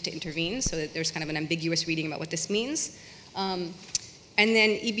refused to intervene, so that there's kind of an ambiguous reading about what this means. And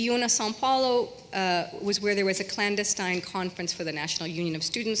then Ibiúna, São Paulo was where there was a clandestine conference for the National Union of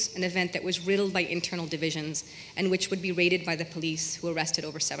Students, an event that was riddled by internal divisions and which would be raided by the police, who arrested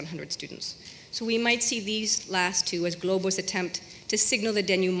over 700 students. So we might see these last 2 as Globo's attempt to signal the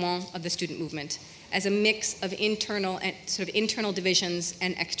denouement of the student movement as a mix of internal divisions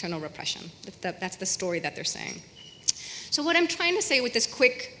and external repression. That's the story that they're saying. So what I'm trying to say with this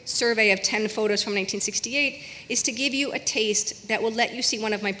quick survey of 10 photos from 1968 is to give you a taste that will let you see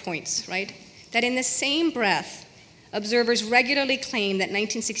one of my points, right? That in the same breath, observers regularly claim that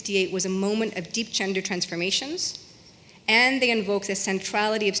 1968 was a moment of deep gender transformations, and they invoke the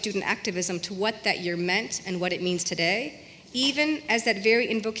centrality of student activism to what that year meant and what it means today, even as that very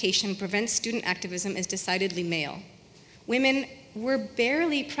invocation prevents student activism as decidedly male. Women were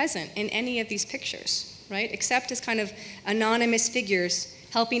barely present in any of these pictures, right, except as kind of anonymous figures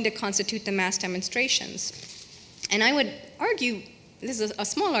helping to constitute the mass demonstrations. And I would argue, this is a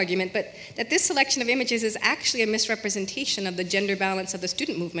small argument, but that this selection of images is actually a misrepresentation of the gender balance of the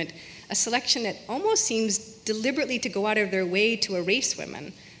student movement, a selection that almost seems deliberately to go out of their way to erase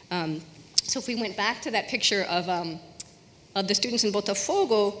women. So if we went back to that picture of the students in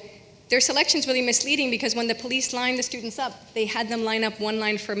Botafogo, their selection is really misleading because when the police lined the students up, they had them line up 1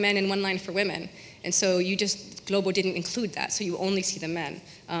 line for men and 1 line for women. And so Globo didn't include that, so you only see the men.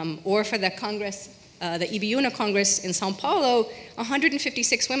 Or for the Congress, the Ibiúna Congress in São Paulo,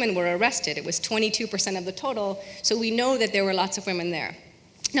 156 women were arrested. It was 22% of the total, so we know that there were lots of women there.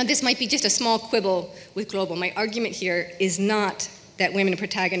 Now, this might be just a small quibble with Globo. My argument here is not that women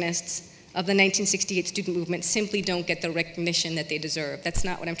protagonists of the 1968 student movement simply don't get the recognition that they deserve. That's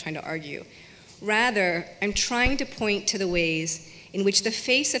not what I'm trying to argue. Rather, I'm trying to point to the ways in which the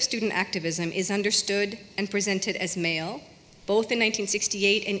face of student activism is understood and presented as male, both in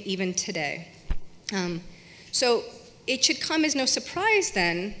 1968 and even today. So it should come as no surprise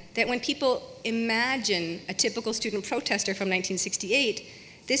then that when people imagine a typical student protester from 1968,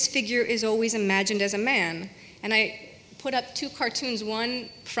 this figure is always imagined as a man. And I put up two cartoons, one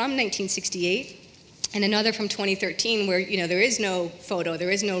from 1968 and another from 2013, where there is no photo,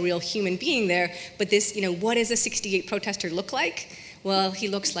 there is no real human being there, but this, what does a 68 protester look like? Well, he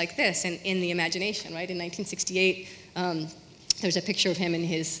looks like this in the imagination, right? In 1968, there's a picture of him in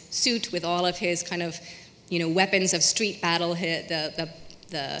his suit with all of his kind of, weapons of street battle, the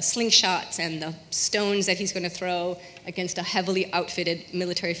slingshots and the stones that he's going to throw against a heavily outfitted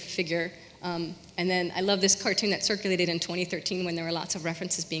military figure. And then I love this cartoon that circulated in 2013 when there were lots of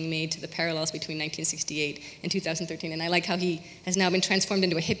references being made to the parallels between 1968 and 2013. And I like how he has now been transformed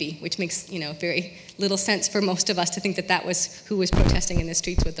into a hippie, which makes very little sense for most of us to think that that was who was protesting in the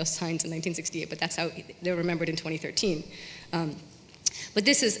streets with those signs in 1968. But that's how they're remembered in 2013. But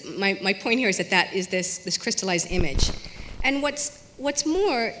this is my point here is that is this crystallized image. And what's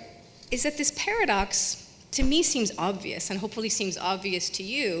more is that this paradox to me seems obvious, and hopefully seems obvious to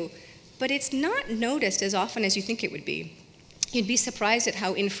you. But it's not noticed as often as you think it would be. You'd be surprised at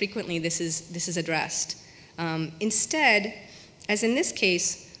how infrequently this is addressed. Instead, as in this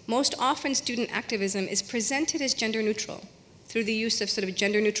case, most often student activism is presented as gender neutral through the use of sort of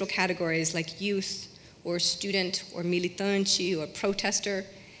gender neutral categories like youth or student or militancy or protester,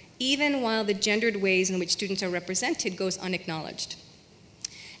 even while the gendered ways in which students are represented goes unacknowledged.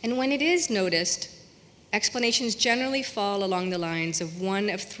 And when it is noticed, explanations generally fall along the lines of one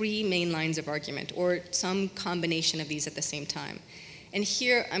of three main lines of argument, or some combination of these at the same time. And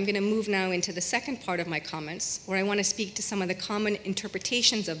here I'm going to move now into the second part of my comments, where I want to speak to some of the common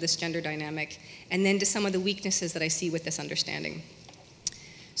interpretations of this gender dynamic, and then to some of the weaknesses that I see with this understanding.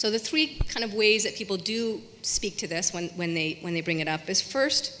 So the three kind of ways that people do speak to this when they bring it up is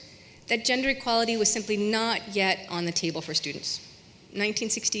first, that gender equality was simply not yet on the table for students.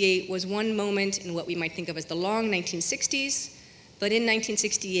 1968 was one moment in what we might think of as the long 1960s, but in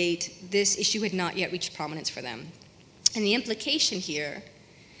 1968, this issue had not yet reached prominence for them. And the implication here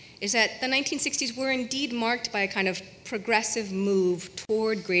is that the 1960s were indeed marked by a kind of progressive move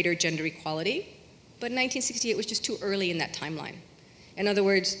toward greater gender equality, but 1968 was just too early in that timeline. In other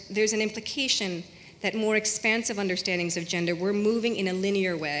words, there's an implication that more expansive understandings of gender were moving in a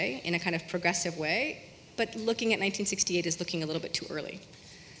linear way, in a kind of progressive way, but looking at 1968 is looking a little bit too early.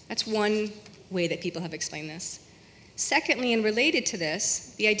 That's one way that people have explained this. Secondly, and related to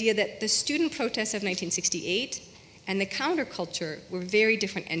this, the idea that the student protests of 1968 and the counterculture were very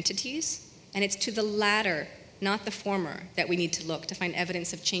different entities, and it's to the latter, not the former, that we need to look to find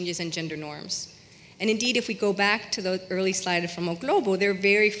evidence of changes in gender norms. And indeed, if we go back to the early slide from O Globo, their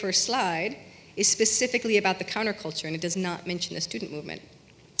very first slide is specifically about the counterculture, and it does not mention the student movement.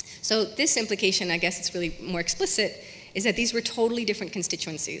 So this implication, I guess it's really more explicit, is that these were totally different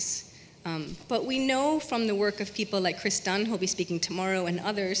constituencies. But we know from the work of people like Chris Dunn, who'll be speaking tomorrow, and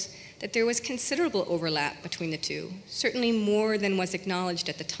others, that there was considerable overlap between the two, certainly more than was acknowledged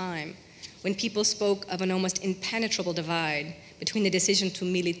at the time, when people spoke of an almost impenetrable divide between the decision to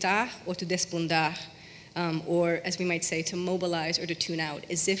militar or to despundar, or as we might say, to mobilize or to tune out,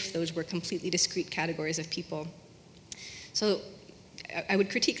 as if those were completely discrete categories of people. So I would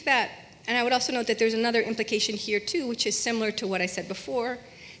critique that, and I would also note that there's another implication here too, which is similar to what I said before,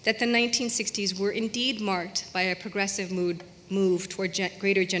 that the 1960s were indeed marked by a progressive move toward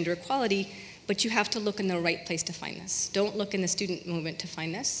greater gender equality, but you have to look in the right place to find this. Don't look in the student movement to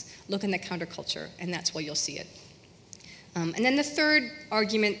find this, look in the counterculture, and that's where you'll see it. And then the third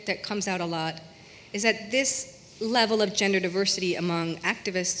argument that comes out a lot is that this level of gender diversity among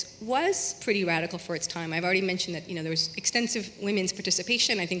activists was pretty radical for its time. I've already mentioned that there was extensive women's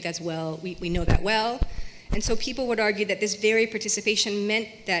participation. I think that's we know that well. And so people would argue that this very participation meant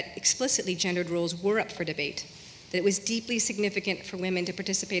that explicitly gendered roles were up for debate, that it was deeply significant for women to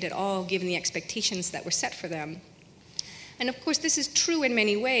participate at all given the expectations that were set for them. And of course this is true in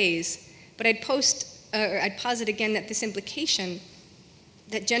many ways, but I'd posit again that this implication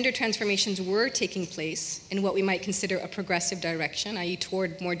that gender transformations were taking place in what we might consider a progressive direction, i.e.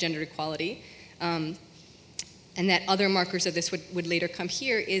 toward more gender equality, and that other markers of this would later come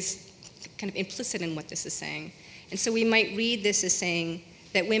here is kind of implicit in what this is saying. And so we might read this as saying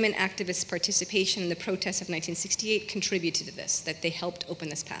that women activists' participation in the protests of 1968 contributed to this, that they helped open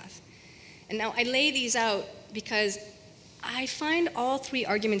this path. And now I lay these out because I find all three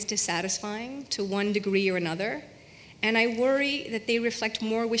arguments dissatisfying to one degree or another, and I worry that they reflect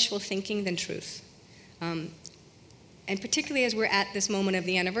more wishful thinking than truth. And particularly as we're at this moment of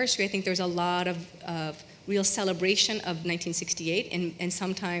the anniversary, I think there's a lot of real celebration of 1968, and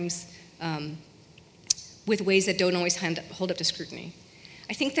sometimes with ways that don't always hold up to scrutiny.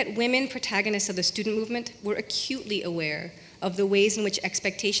 I think that women protagonists of the student movement were acutely aware of the ways in which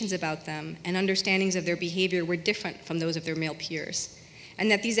expectations about them and understandings of their behavior were different from those of their male peers,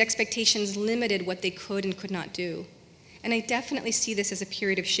 and that these expectations limited what they could and could not do. And I definitely see this as a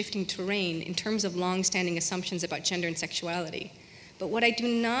period of shifting terrain in terms of long-standing assumptions about gender and sexuality. But what I do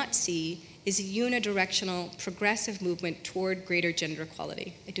not see is a unidirectional, progressive movement toward greater gender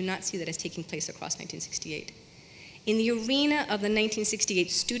equality. I do not see that as taking place across 1968. In the arena of the 1968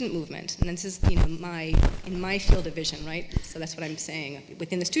 student movement, and this is in my field of vision, right? So that's what I'm saying.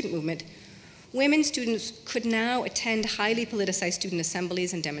 Within the student movement, women students could now attend highly politicized student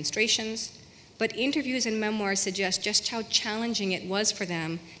assemblies and demonstrations, but interviews and memoirs suggest just how challenging it was for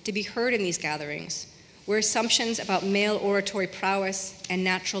them to be heard in these gatherings, where assumptions about male oratory prowess and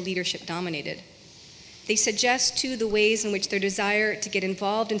natural leadership dominated. They suggest, too, the ways in which their desire to get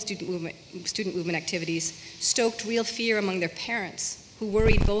involved in student movement activities stoked real fear among their parents, who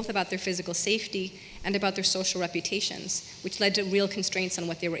worried both about their physical safety and about their social reputations, which led to real constraints on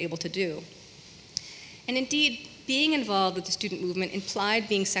what they were able to do. And indeed, being involved with the student movement implied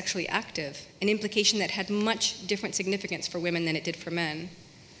being sexually active, an implication that had much different significance for women than it did for men.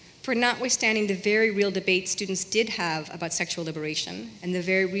 For notwithstanding the very real debates students did have about sexual liberation and the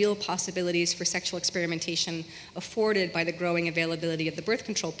very real possibilities for sexual experimentation afforded by the growing availability of the birth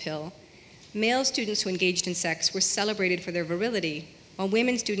control pill, male students who engaged in sex were celebrated for their virility, while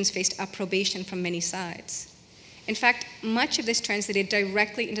women students faced approbation from many sides. In fact, much of this translated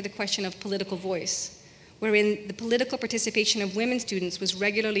directly into the question of political voice, wherein the political participation of women students was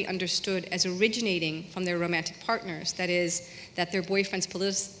regularly understood as originating from their romantic partners, that is, that their boyfriends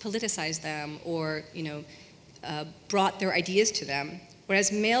politicized them or brought their ideas to them,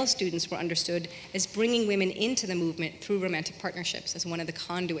 whereas male students were understood as bringing women into the movement through romantic partnerships as one of the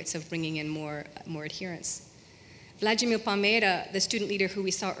conduits of bringing in more adherents. Vladimir Palmeira, the student leader who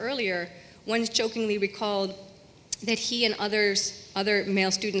we saw earlier, once jokingly recalled that he and other male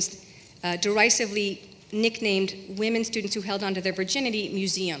students derisively nicknamed women students who held onto their virginity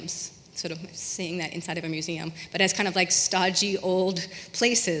museums, sort of saying that inside of a museum, but as kind of like stodgy old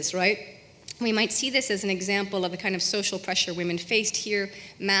places, right? We might see this as an example of the kind of social pressure women faced here,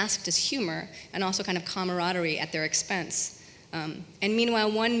 masked as humor, and also kind of camaraderie at their expense. And meanwhile,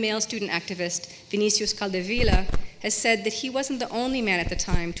 one male student activist, Vinicius Caldevilla, has said that he wasn't the only man at the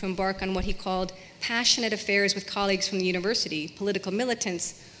time to embark on what he called passionate affairs with colleagues from the university, political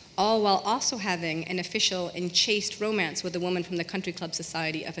militants, all while also having an official and chaste romance with a woman from the country club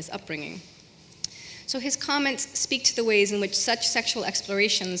society of his upbringing. So his comments speak to the ways in which such sexual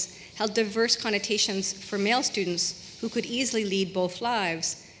explorations held diverse connotations for male students who could easily lead both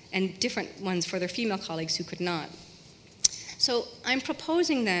lives, and different ones for their female colleagues who could not. So I'm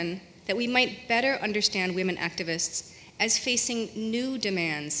proposing then that we might better understand women activists as facing new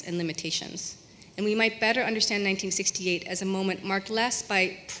demands and limitations. And we might better understand 1968 as a moment marked less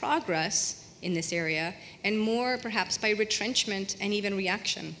by progress in this area and more perhaps by retrenchment and even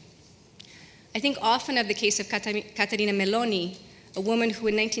reaction. I think often of the case of Caterina Meloni, a woman who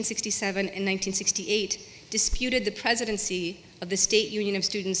in 1967 and 1968 disputed the presidency of the State Union of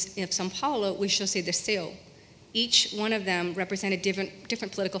Students of São Paulo with José Dirceu. Each one of them represented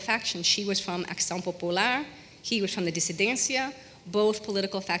different political factions. She was from Ação Popular, he was from the Dissidência. Both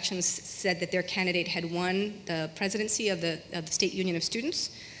political factions said that their candidate had won the presidency of the State Union of Students,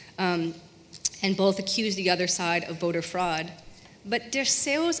 and both accused the other side of voter fraud. But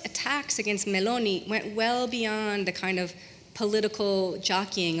Dirceu's attacks against Meloni went well beyond the kind of political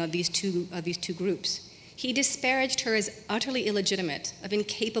jockeying of these two groups. He disparaged her as utterly illegitimate, of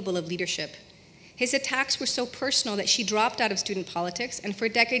incapable of leadership. His attacks were so personal that she dropped out of student politics, and for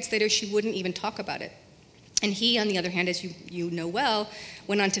decades later she wouldn't even talk about it. And he, on the other hand, as you know well,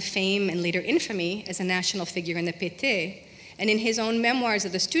 went on to fame and later infamy as a national figure in the PT. And in his own memoirs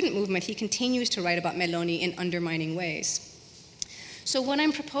of the student movement, he continues to write about Meloni in undermining ways. So what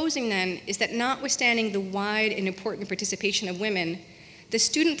I'm proposing then is that notwithstanding the wide and important participation of women, the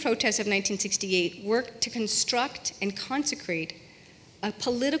student protests of 1968 worked to construct and consecrate a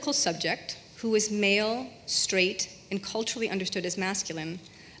political subject who was male, straight, and culturally understood as masculine,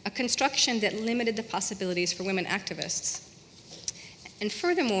 a construction that limited the possibilities for women activists. And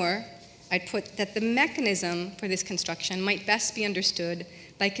furthermore, I'd put that the mechanism for this construction might best be understood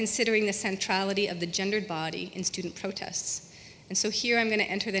by considering the centrality of the gendered body in student protests. And so here I'm going to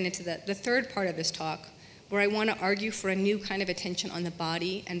enter then into the third part of this talk, where I want to argue for a new kind of attention on the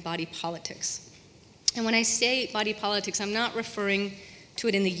body and body politics. And when I say body politics, I'm not referring to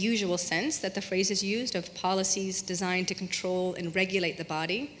it in the usual sense that the phrase is used of policies designed to control and regulate the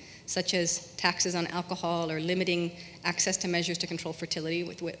body, such as taxes on alcohol or limiting access to measures to control fertility,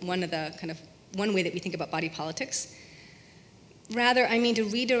 with one way that we think about body politics. Rather, I mean to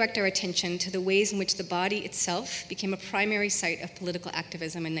redirect our attention to the ways in which the body itself became a primary site of political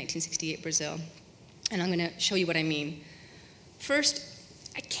activism in 1968 Brazil. And I'm going to show you what I mean. First,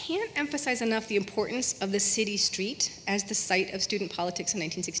 I can't emphasize enough the importance of the city street as the site of student politics in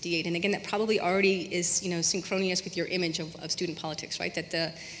 1968. And again, that probably already is, synchronous with your image of student politics, right?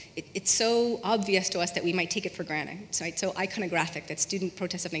 That it's so obvious to us that we might take it for granted. Right? So iconographic that student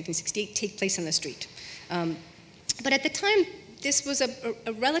protests of 1968 take place in the street. But at the time, this was a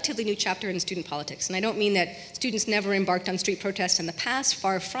relatively new chapter in student politics. And I don't mean that students never embarked on street protests in the past,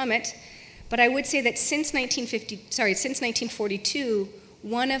 far from it. But I would say that since 1942,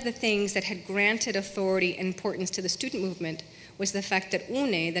 one of the things that had granted authority and importance to the student movement was the fact that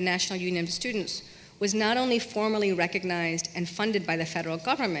UNE, the National Union of Students, was not only formally recognized and funded by the federal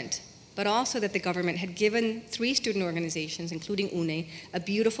government, but also that the government had given 3 student organizations, including UNE, a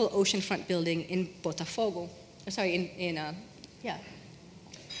beautiful oceanfront building in Botafogo. Suddenly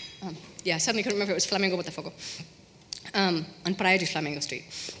couldn't remember if it was Flamengo Botafogo, on Praia de Flamengo Street.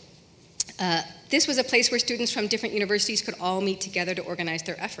 This was a place where students from different universities could all meet together to organize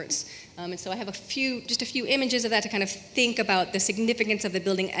their efforts. And so I have just a few images of that to kind of think about the significance of the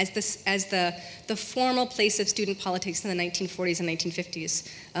building as the formal place of student politics in the 1940s and 1950s.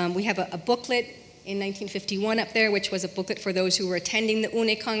 We have a booklet in 1951 up there, which was a booklet for those who were attending the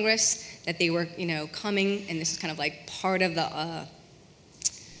UNE Congress, that they were, coming, and this is kind of like part of the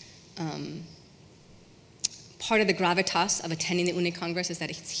gravitas of attending the UNE Congress is that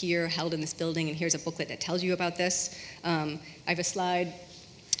it's here, held in this building, and here's a booklet that tells you about this. I have a slide.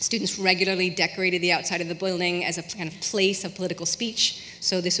 Students regularly decorated the outside of the building as a kind of place of political speech.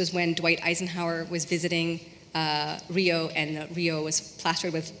 So this was when Dwight Eisenhower was visiting Rio, and Rio was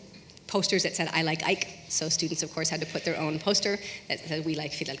plastered with posters that said, "I like Ike." So students, of course, had to put their own poster that said, "We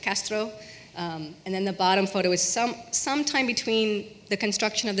like Fidel Castro." And then the bottom photo is sometime between the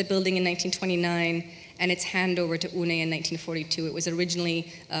construction of the building in 1929 and its handover to UNE in 1942. It was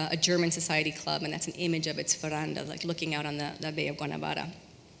originally a German society club, and that's an image of its veranda, like looking out on the Bay of Guanabara.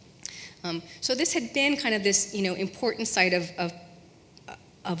 So this had been kind of this, important site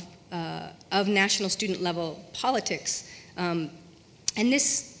of national student level politics. And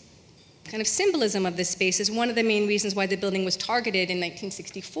this kind of symbolism of this space is one of the main reasons why the building was targeted in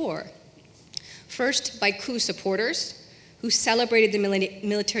 1964. First, by coup supporters who celebrated the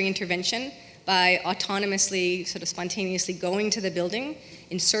military intervention by autonomously, sort of spontaneously going to the building,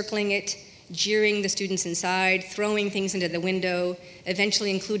 encircling it, jeering the students inside, throwing things into the window,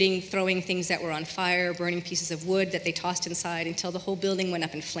 eventually including throwing things that were on fire, burning pieces of wood that they tossed inside until the whole building went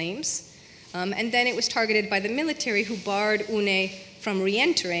up in flames. And then it was targeted by the military, who barred UNE from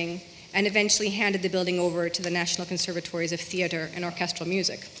re-entering and eventually handed the building over to the National Conservatories of Theater and Orchestral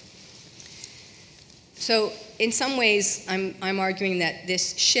Music. So in some ways, I'm arguing that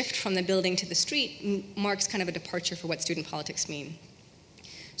this shift from the building to the street marks kind of a departure for what student politics mean.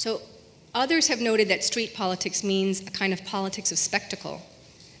 So others have noted that street politics means a kind of politics of spectacle,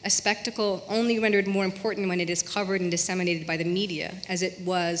 a spectacle only rendered more important when it is covered and disseminated by the media, as it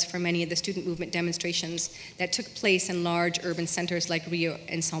was for many of the student movement demonstrations that took place in large urban centers like Rio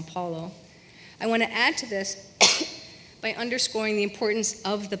and Sao Paulo. I want to add to this by underscoring the importance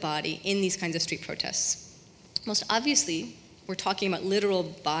of the body in these kinds of street protests. Most obviously, we're talking about literal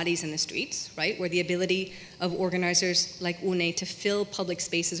bodies in the streets, right, where the ability of organizers like UNE to fill public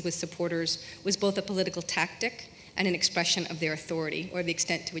spaces with supporters was both a political tactic and an expression of their authority, or the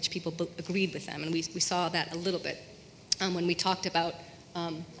extent to which people agreed with them. And we saw that a little bit when we talked about,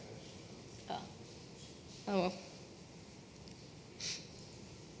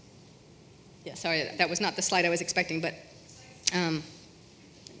 yeah, sorry, that was not the slide I was expecting, but let me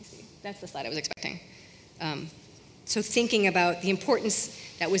see, that's the slide I was expecting. So thinking about the importance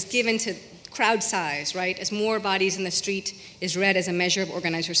that was given to crowd size, right, as more bodies in the street is read as a measure of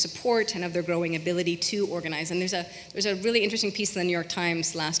organizer support and of their growing ability to organize. And there's a really interesting piece in the New York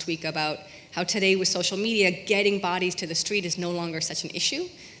Times last week about how today with social media, getting bodies to the street is no longer such an issue.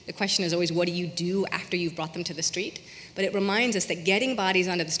 The question is always, what do you do after you've brought them to the street? But it reminds us that getting bodies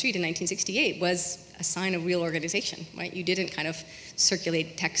onto the street in 1968 was a sign of real organization, right? You didn't kind of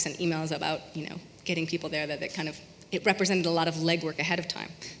circulate texts and emails about, getting people there that kind of, it represented a lot of legwork ahead of time.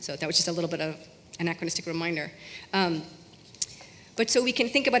 So that was just a little bit of anachronistic reminder. But so we can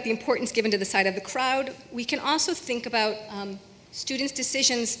think about the importance given to the side of the crowd. We can also think about students'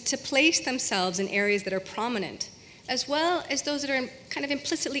 decisions to place themselves in areas that are prominent, as well as those that are kind of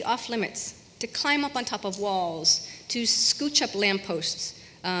implicitly off limits, to climb up on top of walls, to scooch up lampposts,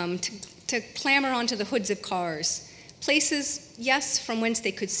 to clamber onto the hoods of cars. Places, yes, from whence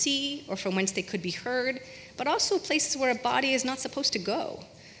they could see or from whence they could be heard, but also places where a body is not supposed to go,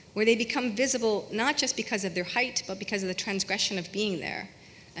 where they become visible not just because of their height, but because of the transgression of being there.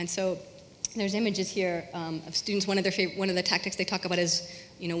 And so there's images here of students. One of the tactics they talk about is,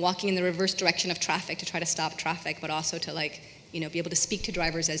 walking in the reverse direction of traffic to try to stop traffic, but also to be able to speak to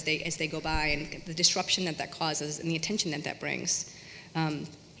drivers as they go by, and the disruption that causes and the attention that brings. And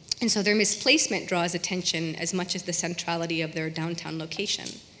so their misplacement draws attention as much as the centrality of their downtown location.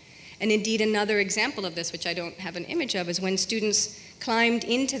 And indeed, another example of this, which I don't have an image of, is when students climbed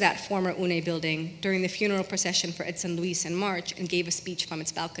into that former UNE building during the funeral procession for Edson Luis in March and gave a speech from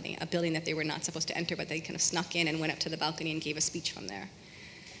its balcony, a building that they were not supposed to enter, but they kind of snuck in and went up to the balcony and gave a speech from there.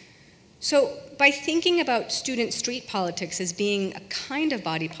 So by thinking about student street politics as being a kind of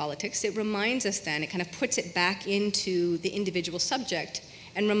body politics, it reminds us then, it kind of puts it back into the individual subject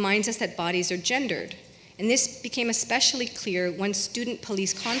and reminds us that bodies are gendered. And this became especially clear when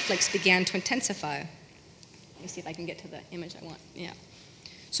student-police conflicts began to intensify. Let me see if I can get to the image I want. Yeah.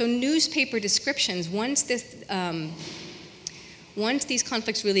 So newspaper descriptions, once these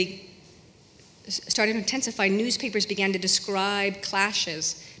conflicts really started to intensify, newspapers began to describe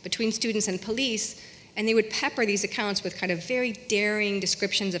clashes between students and police, and they would pepper these accounts with kind of very daring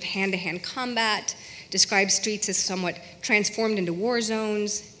descriptions of hand-to-hand combat, describe streets as somewhat transformed into war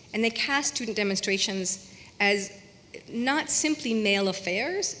zones, and they cast student demonstrations as not simply male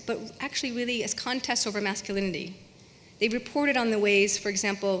affairs, but actually really as contests over masculinity. They reported on the ways, for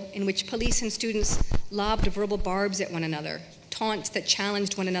example, in which police and students lobbed verbal barbs at one another, taunts that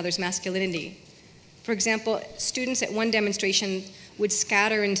challenged one another's masculinity. For example, students at one demonstration would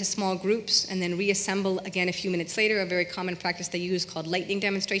scatter into small groups and then reassemble again a few minutes later, a very common practice they use called lightning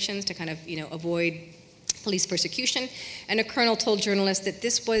demonstrations to kind of, avoid police persecution. And a colonel told journalists that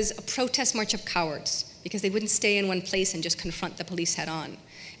this was a protest march of cowards because they wouldn't stay in one place and just confront the police head on.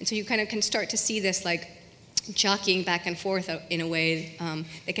 And so you kind of can start to see this jockeying back and forth in a way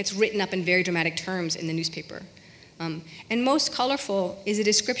that gets written up in very dramatic terms in the newspaper. And most colorful is a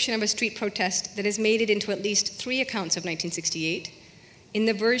description of a street protest that has made it into at least 3 accounts of 1968. In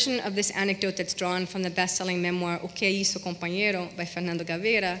the version of this anecdote that's drawn from the best-selling memoir O Que Hizo Compañero by Fernando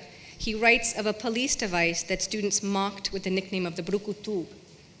Gaviria, he writes of a police device that students mocked with the nickname of the brucutu.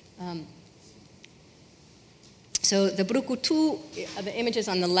 So the brucutu, the images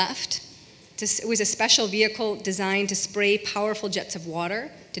on the left, it was a special vehicle designed to spray powerful jets of water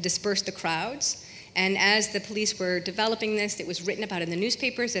to disperse the crowds. And as the police were developing this, it was written about in the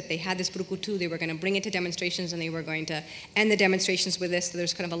newspapers that they had this brucutu, they were going to bring it to demonstrations, and they were going to end the demonstrations with this. So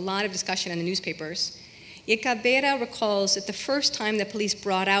there's kind of a lot of discussion in the newspapers. Yet Gaviria recalls that the first time the police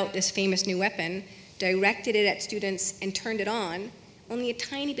brought out this famous new weapon, directed it at students, and turned it on, only a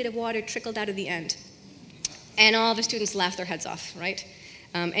tiny bit of water trickled out of the end. And all the students laughed their heads off, right?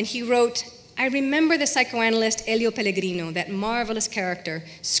 And he wrote, I remember the psychoanalyst Elio Pellegrino, that marvelous character,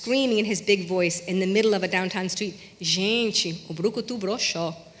 screaming in his big voice in the middle of a downtown street, gente, o brucutu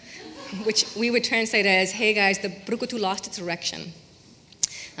broxou, which we would translate as, hey guys, the brucutu lost its erection.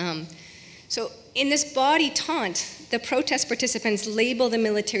 So in this body taunt, the protest participants label the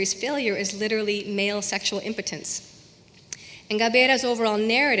military's failure as literally male sexual impotence. And Gavira's overall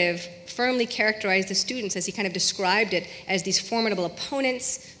narrative firmly characterized the students, as he kind of described it, as these formidable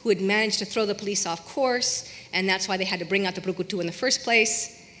opponents who had managed to throw the police off course, and that's why they had to bring out the brucutu in the first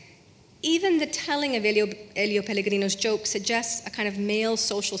place. Even the telling of Elio Pellegrino's joke suggests a kind of male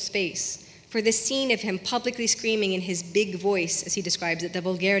social space, for the scene of him publicly screaming in his big voice, as he describes it, the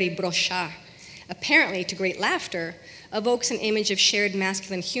vulgari brochard, apparently to great laughter, evokes an image of shared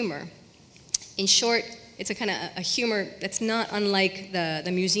masculine humor. In short, it's a kind of a humor that's not unlike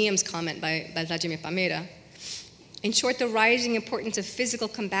the museum's comment by Vladimir Pamera. In short, the rising importance of physical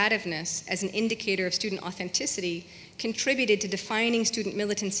combativeness as an indicator of student authenticity contributed to defining student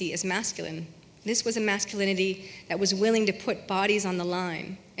militancy as masculine. This was a masculinity that was willing to put bodies on the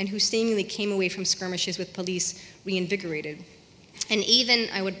line and who seemingly came away from skirmishes with police reinvigorated. And even,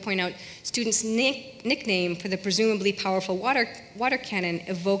 I would point out, students' nickname for the presumably powerful water cannon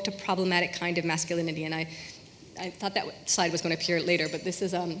evoked a problematic kind of masculinity. And I thought that slide was going to appear later, but this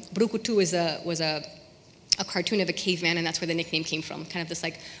is, brucutu was a cartoon of a caveman, and that's where the nickname came from. Kind of this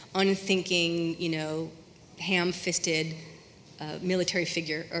unthinking, ham-fisted military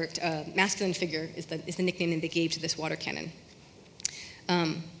figure, or masculine figure is the nickname that they gave to this water cannon.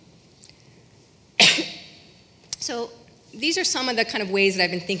 So these are some of the kind of ways that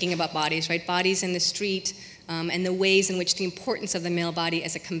I've been thinking about bodies, right? Bodies in the street, and the ways in which the importance of the male body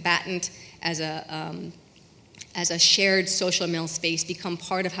as a combatant, as a as a shared social male space become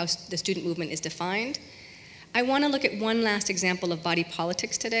part of how the student movement is defined. I want to look at one last example of body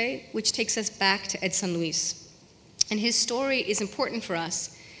politics today, which takes us back to Edson Luis. And his story is important for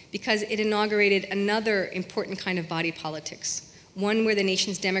us because it inaugurated another important kind of body politics, one where the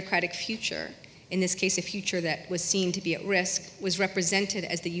nation's democratic future, in this case a future that was seen to be at risk, was represented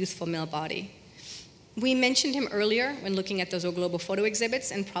as the youthful male body. We mentioned him earlier when looking at those O Globo photo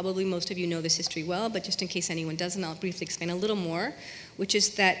exhibits, and probably most of you know this history well, but just in case anyone doesn't, I'll briefly explain a little more, which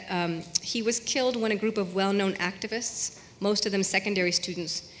is that he was killed when a group of well-known activists, most of them secondary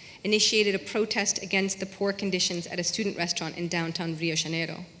students, initiated a protest against the poor conditions at a student restaurant in downtown Rio de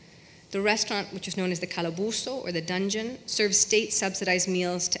Janeiro. The restaurant, which is known as the Calabuso, or the dungeon, serves state-subsidized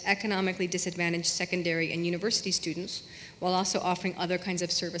meals to economically disadvantaged secondary and university students, while also offering other kinds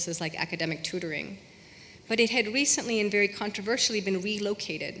of services like academic tutoring. But it had recently and very controversially been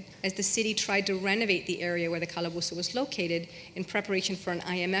relocated as the city tried to renovate the area where the Calabuso was located in preparation for an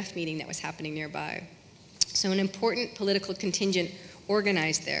IMF meeting that was happening nearby. So an important political contingent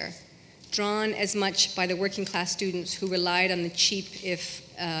organized there, drawn as much by the working class students who relied on the cheap, if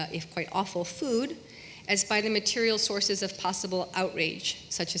quite awful, food, as by the material sources of possible outrage,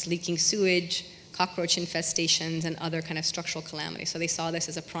 such as leaking sewage, cockroach infestations, and other kind of structural calamities. So they saw this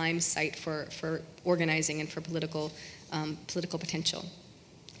as a prime site for organizing and for political potential.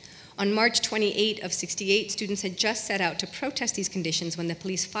 On March 28 of '68, students had just set out to protest these conditions when the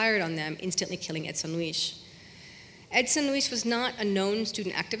police fired on them, instantly killing Edson Luis. Edson Luis was not a known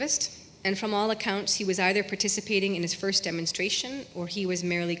student activist, and from all accounts, he was either participating in his first demonstration or he was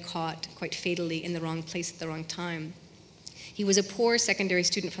merely caught, quite fatally, in the wrong place at the wrong time. He was a poor secondary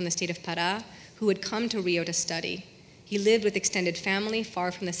student from the state of Pará who had come to Rio to study. He lived with extended family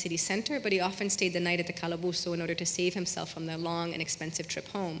far from the city center, but he often stayed the night at the Calabuso in order to save himself from the long and expensive trip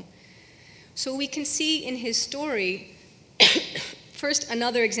home. So we can see in his story, first,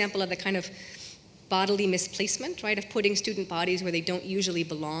 another example of the kind of bodily misplacement, right, of putting student bodies where they don't usually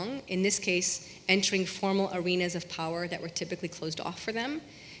belong, in this case, entering formal arenas of power that were typically closed off for them,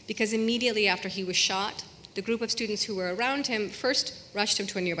 because immediately after he was shot, the group of students who were around him first rushed him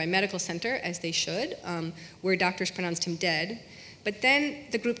to a nearby medical center, as they should, where doctors pronounced him dead. But then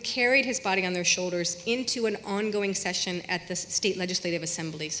the group carried his body on their shoulders into an ongoing session at the state legislative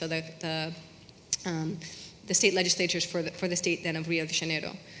assembly, so the state legislatures for the state then of Rio de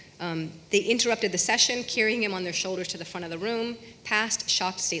Janeiro. They interrupted the session, carrying him on their shoulders to the front of the room, past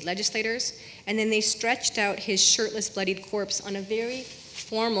shocked state legislators, and then they stretched out his shirtless, bloodied corpse on a very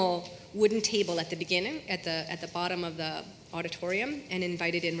formal wooden table at the beginning, at the bottom of the auditorium, and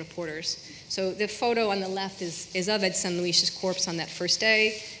invited in reporters. So the photo on the left is of Edson Luis's corpse on that first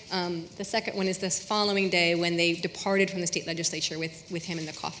day. The second one is this following day when they departed from the state legislature with him in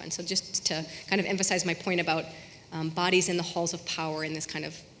the coffin. So just to kind of emphasize my point about bodies in the halls of power in this kind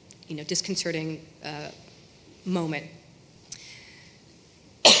of disconcerting moment.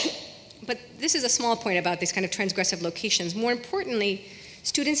 But this is a small point about these kind of transgressive locations. More importantly,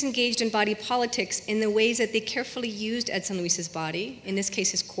 students engaged in body politics in the ways that they carefully used Edson Luis's body, in this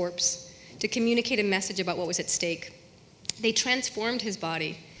case his corpse, to communicate a message about what was at stake. They transformed his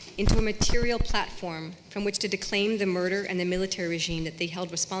body into a material platform from which to declaim the murder and the military regime that they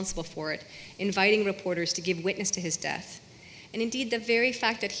held responsible for it, inviting reporters to give witness to his death. And indeed, the very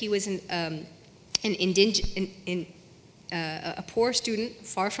fact that he was a poor student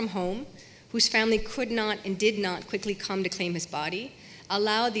far from home, whose family could not and did not quickly come to claim his body,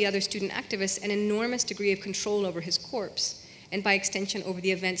 allowed the other student activists an enormous degree of control over his corpse, and by extension over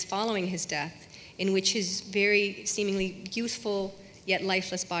the events following his death, in which his very seemingly youthful yet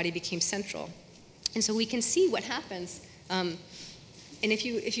lifeless body became central. And so we can see what happens. And if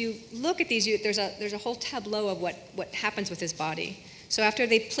you look at these, there's a whole tableau of what happens with his body. So after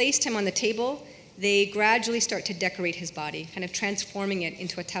they placed him on the table, they gradually start to decorate his body, kind of transforming it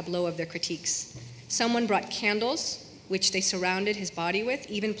into a tableau of their critiques. Someone brought candles, which they surrounded his body with,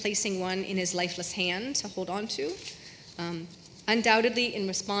 even placing one in his lifeless hand to hold on to. Undoubtedly, in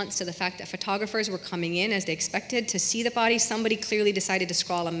response to the fact that photographers were coming in as they expected to see the body, somebody clearly decided to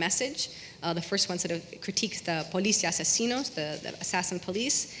scrawl a message. The first one sort of critiques the policia asesinos, the assassin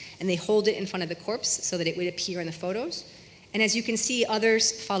police, and they hold it in front of the corpse so that it would appear in the photos. And as you can see,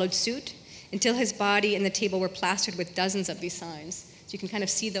 others followed suit until his body and the table were plastered with dozens of these signs. So you can kind of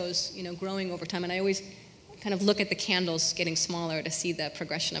see those, growing over time. And I always kind of look at the candles getting smaller to see the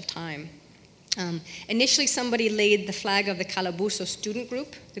progression of time. Initially, somebody laid the flag of the Calabuso student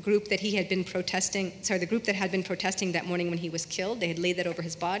group, the group that had been protesting that morning when he was killed. They had laid that over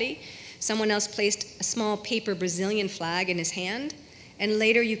his body. Someone else placed a small paper Brazilian flag in his hand. And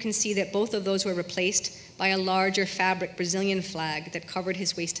later you can see that both of those were replaced by a larger fabric Brazilian flag that covered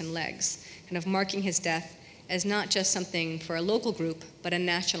his waist and legs, kind of marking his death as not just something for a local group, but a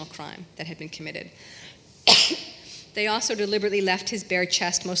national crime that had been committed. They also deliberately left his bare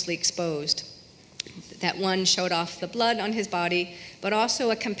chest mostly exposed. That one showed off the blood on his body, but also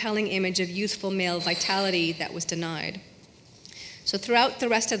a compelling image of youthful male vitality that was denied. So throughout the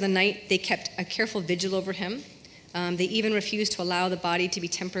rest of the night, they kept a careful vigil over him. They even refused to allow the body to be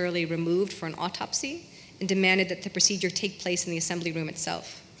temporarily removed for an autopsy and demanded that the procedure take place in the assembly room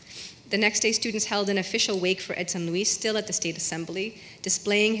itself. The next day, students held an official wake for Edson Luis, still at the State Assembly,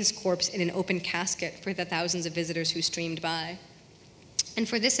 displaying his corpse in an open casket for the thousands of visitors who streamed by. And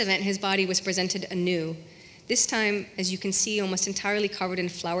for this event, his body was presented anew, this time, as you can see, almost entirely covered in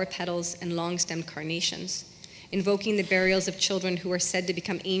flower petals and long-stemmed carnations, invoking the burials of children who are said to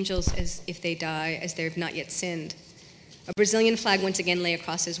become angels as if they die, as they have not yet sinned. A Brazilian flag once again lay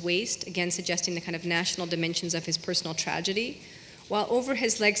across his waist, again suggesting the kind of national dimensions of his personal tragedy, while over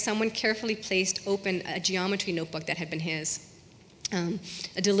his legs, someone carefully placed open a geometry notebook that had been his,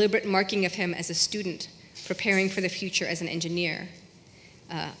 a deliberate marking of him as a student, preparing for the future as an engineer.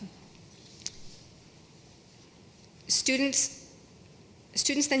 Students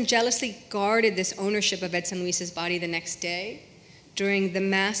then jealously guarded this ownership of Edson Luis's body the next day during the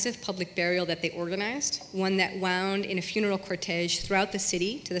massive public burial that they organized, one that wound in a funeral cortege throughout the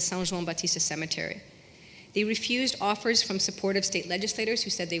city to the São João Batista Cemetery. They refused offers from supportive state legislators who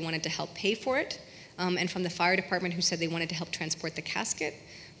said they wanted to help pay for it, and from the fire department who said they wanted to help transport the casket,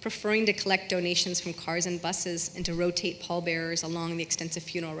 preferring to collect donations from cars and buses and to rotate pallbearers along the extensive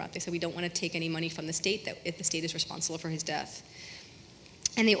funeral route. They said, we don't want to take any money from the state if the state is responsible for his death.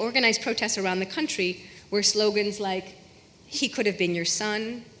 And they organized protests around the country where slogans like, "He could have been your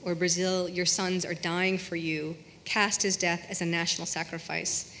son," or "Brazil, your sons are dying for you," cast his death as a national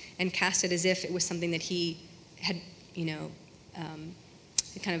sacrifice and cast it as if it was something that he had,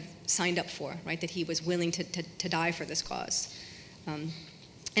 kind of signed up for, right? That he was willing to die for this cause.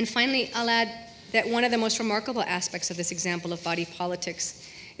 And finally, I'll add that one of the most remarkable aspects of this example of body politics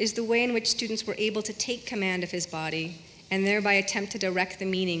is the way in which students were able to take command of his body and thereby attempt to direct the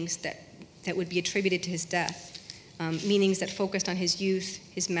meanings that would be attributed to his death, meanings that focused on his youth,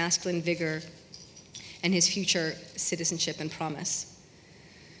 his masculine vigor, and his future citizenship and promise.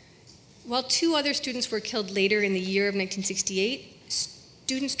 While 2 other students were killed later in the year of 1968,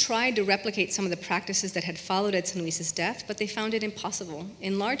 students tried to replicate some of the practices that had followed Edson Luis's death, but they found it impossible,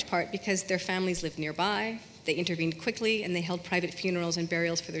 in large part because their families lived nearby, they intervened quickly, and they held private funerals and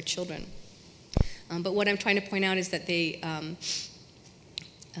burials for their children. But what I'm trying to point out is that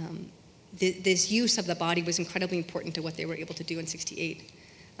this use of the body was incredibly important to what they were able to do in '68.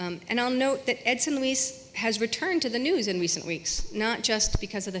 And I'll note that Edson Luis has returned to the news in recent weeks, not just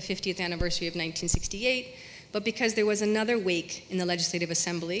because of the 50th anniversary of 1968, but because there was another wake in the Legislative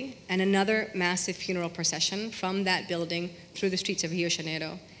Assembly and another massive funeral procession from that building through the streets of Rio de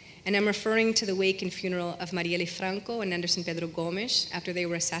Janeiro. And I'm referring to the wake and funeral of Marielle Franco and Anderson Pedro Gomes after they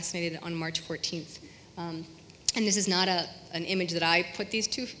were assassinated on March 14th. And this is not an image that I put these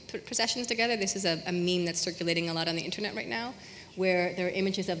 2 processions together. This is a meme that's circulating a lot on the internet right now, where there are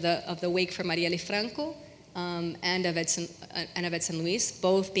images of the wake for Marielle Franco and of Edson Luis,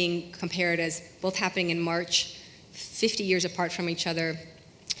 both being compared as both happening in March, 50 years apart from each other.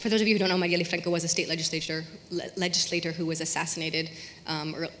 For those of you who don't know, Marielle Franco was a state legislator who was assassinated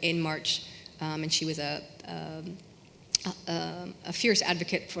in March, and she was a fierce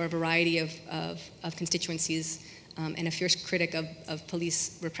advocate for a variety of constituencies and a fierce critic of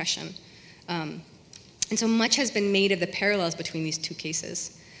police repression. And so much has been made of the parallels between these 2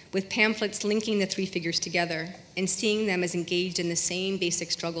 cases, with pamphlets linking the 3 figures together and seeing them as engaged in the same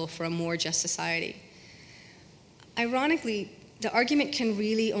basic struggle for a more just society. Ironically, the argument can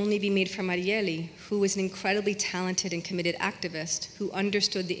really only be made for Marielle, who was an incredibly talented and committed activist who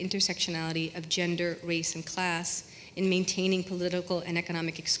understood the intersectionality of gender, race, and class in maintaining political and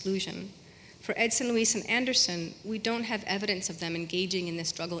economic exclusion. For Edson Luis and Anderson, we don't have evidence of them engaging in this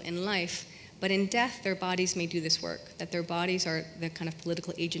struggle in life, but in death, their bodies may do this work, that their bodies are the kind of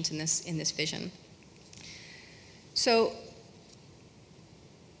political agents in this vision. So,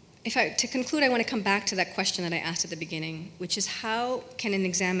 to conclude, I want to come back to that question that I asked at the beginning, which is how can an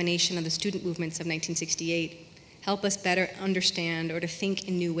examination of the student movements of 1968 help us better understand or to think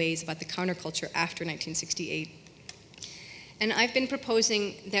in new ways about the counterculture after 1968? And I've been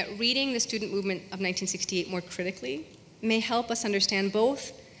proposing that reading the student movement of 1968 more critically may help us understand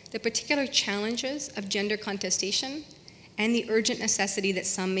both the particular challenges of gender contestation and the urgent necessity that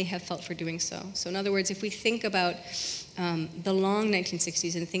some may have felt for doing so. So in other words, if we think about the long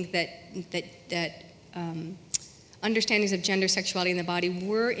 1960s and think that understandings of gender, sexuality, and the body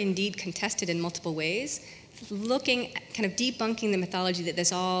were indeed contested in multiple ways, looking, kind of debunking the mythology that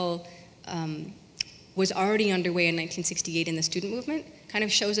this all was already underway in 1968 in the student movement, kind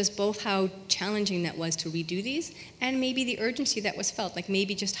of shows us both how challenging that was to redo these, and maybe the urgency that was felt, like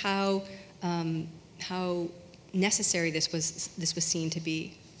maybe just how necessary this was seen to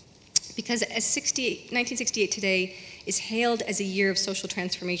be. Because as 1968 today is hailed as a year of social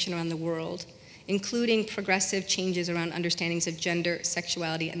transformation around the world, including progressive changes around understandings of gender,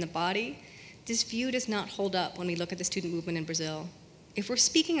 sexuality, and the body, this view does not hold up when we look at the student movement in Brazil. If we're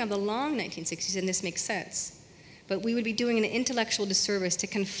speaking of the long 1960s, then this makes sense. But we would be doing an intellectual disservice to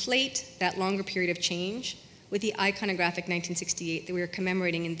conflate that longer period of change with the iconographic 1968 that we are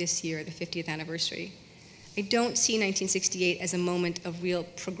commemorating in this year, the 50th anniversary. I don't see 1968 as a moment of real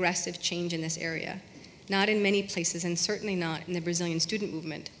progressive change in this area, not in many places, and certainly not in the Brazilian student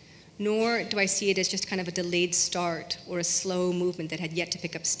movement, nor do I see it as just kind of a delayed start or a slow movement that had yet to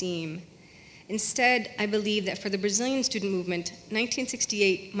pick up steam. Instead, I believe that for the Brazilian student movement,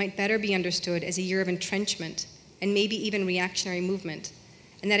 1968 might better be understood as a year of entrenchment and maybe even reactionary movement,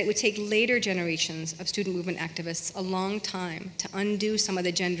 and that it would take later generations of student movement activists a long time to undo some of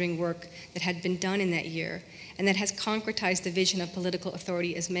the gendering work that had been done in that year and that has concretized the vision of political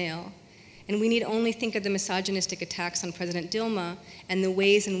authority as male. And we need only think of the misogynistic attacks on President Dilma and the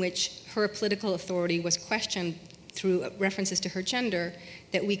ways in which her political authority was questioned through references to her gender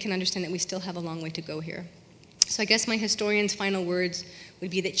that we can understand that we still have a long way to go here. So I guess my historian's final words would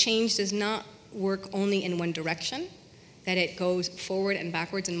be that change does not work only in one direction, that it goes forward and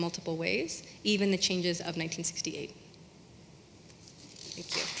backwards in multiple ways, even the changes of 1968.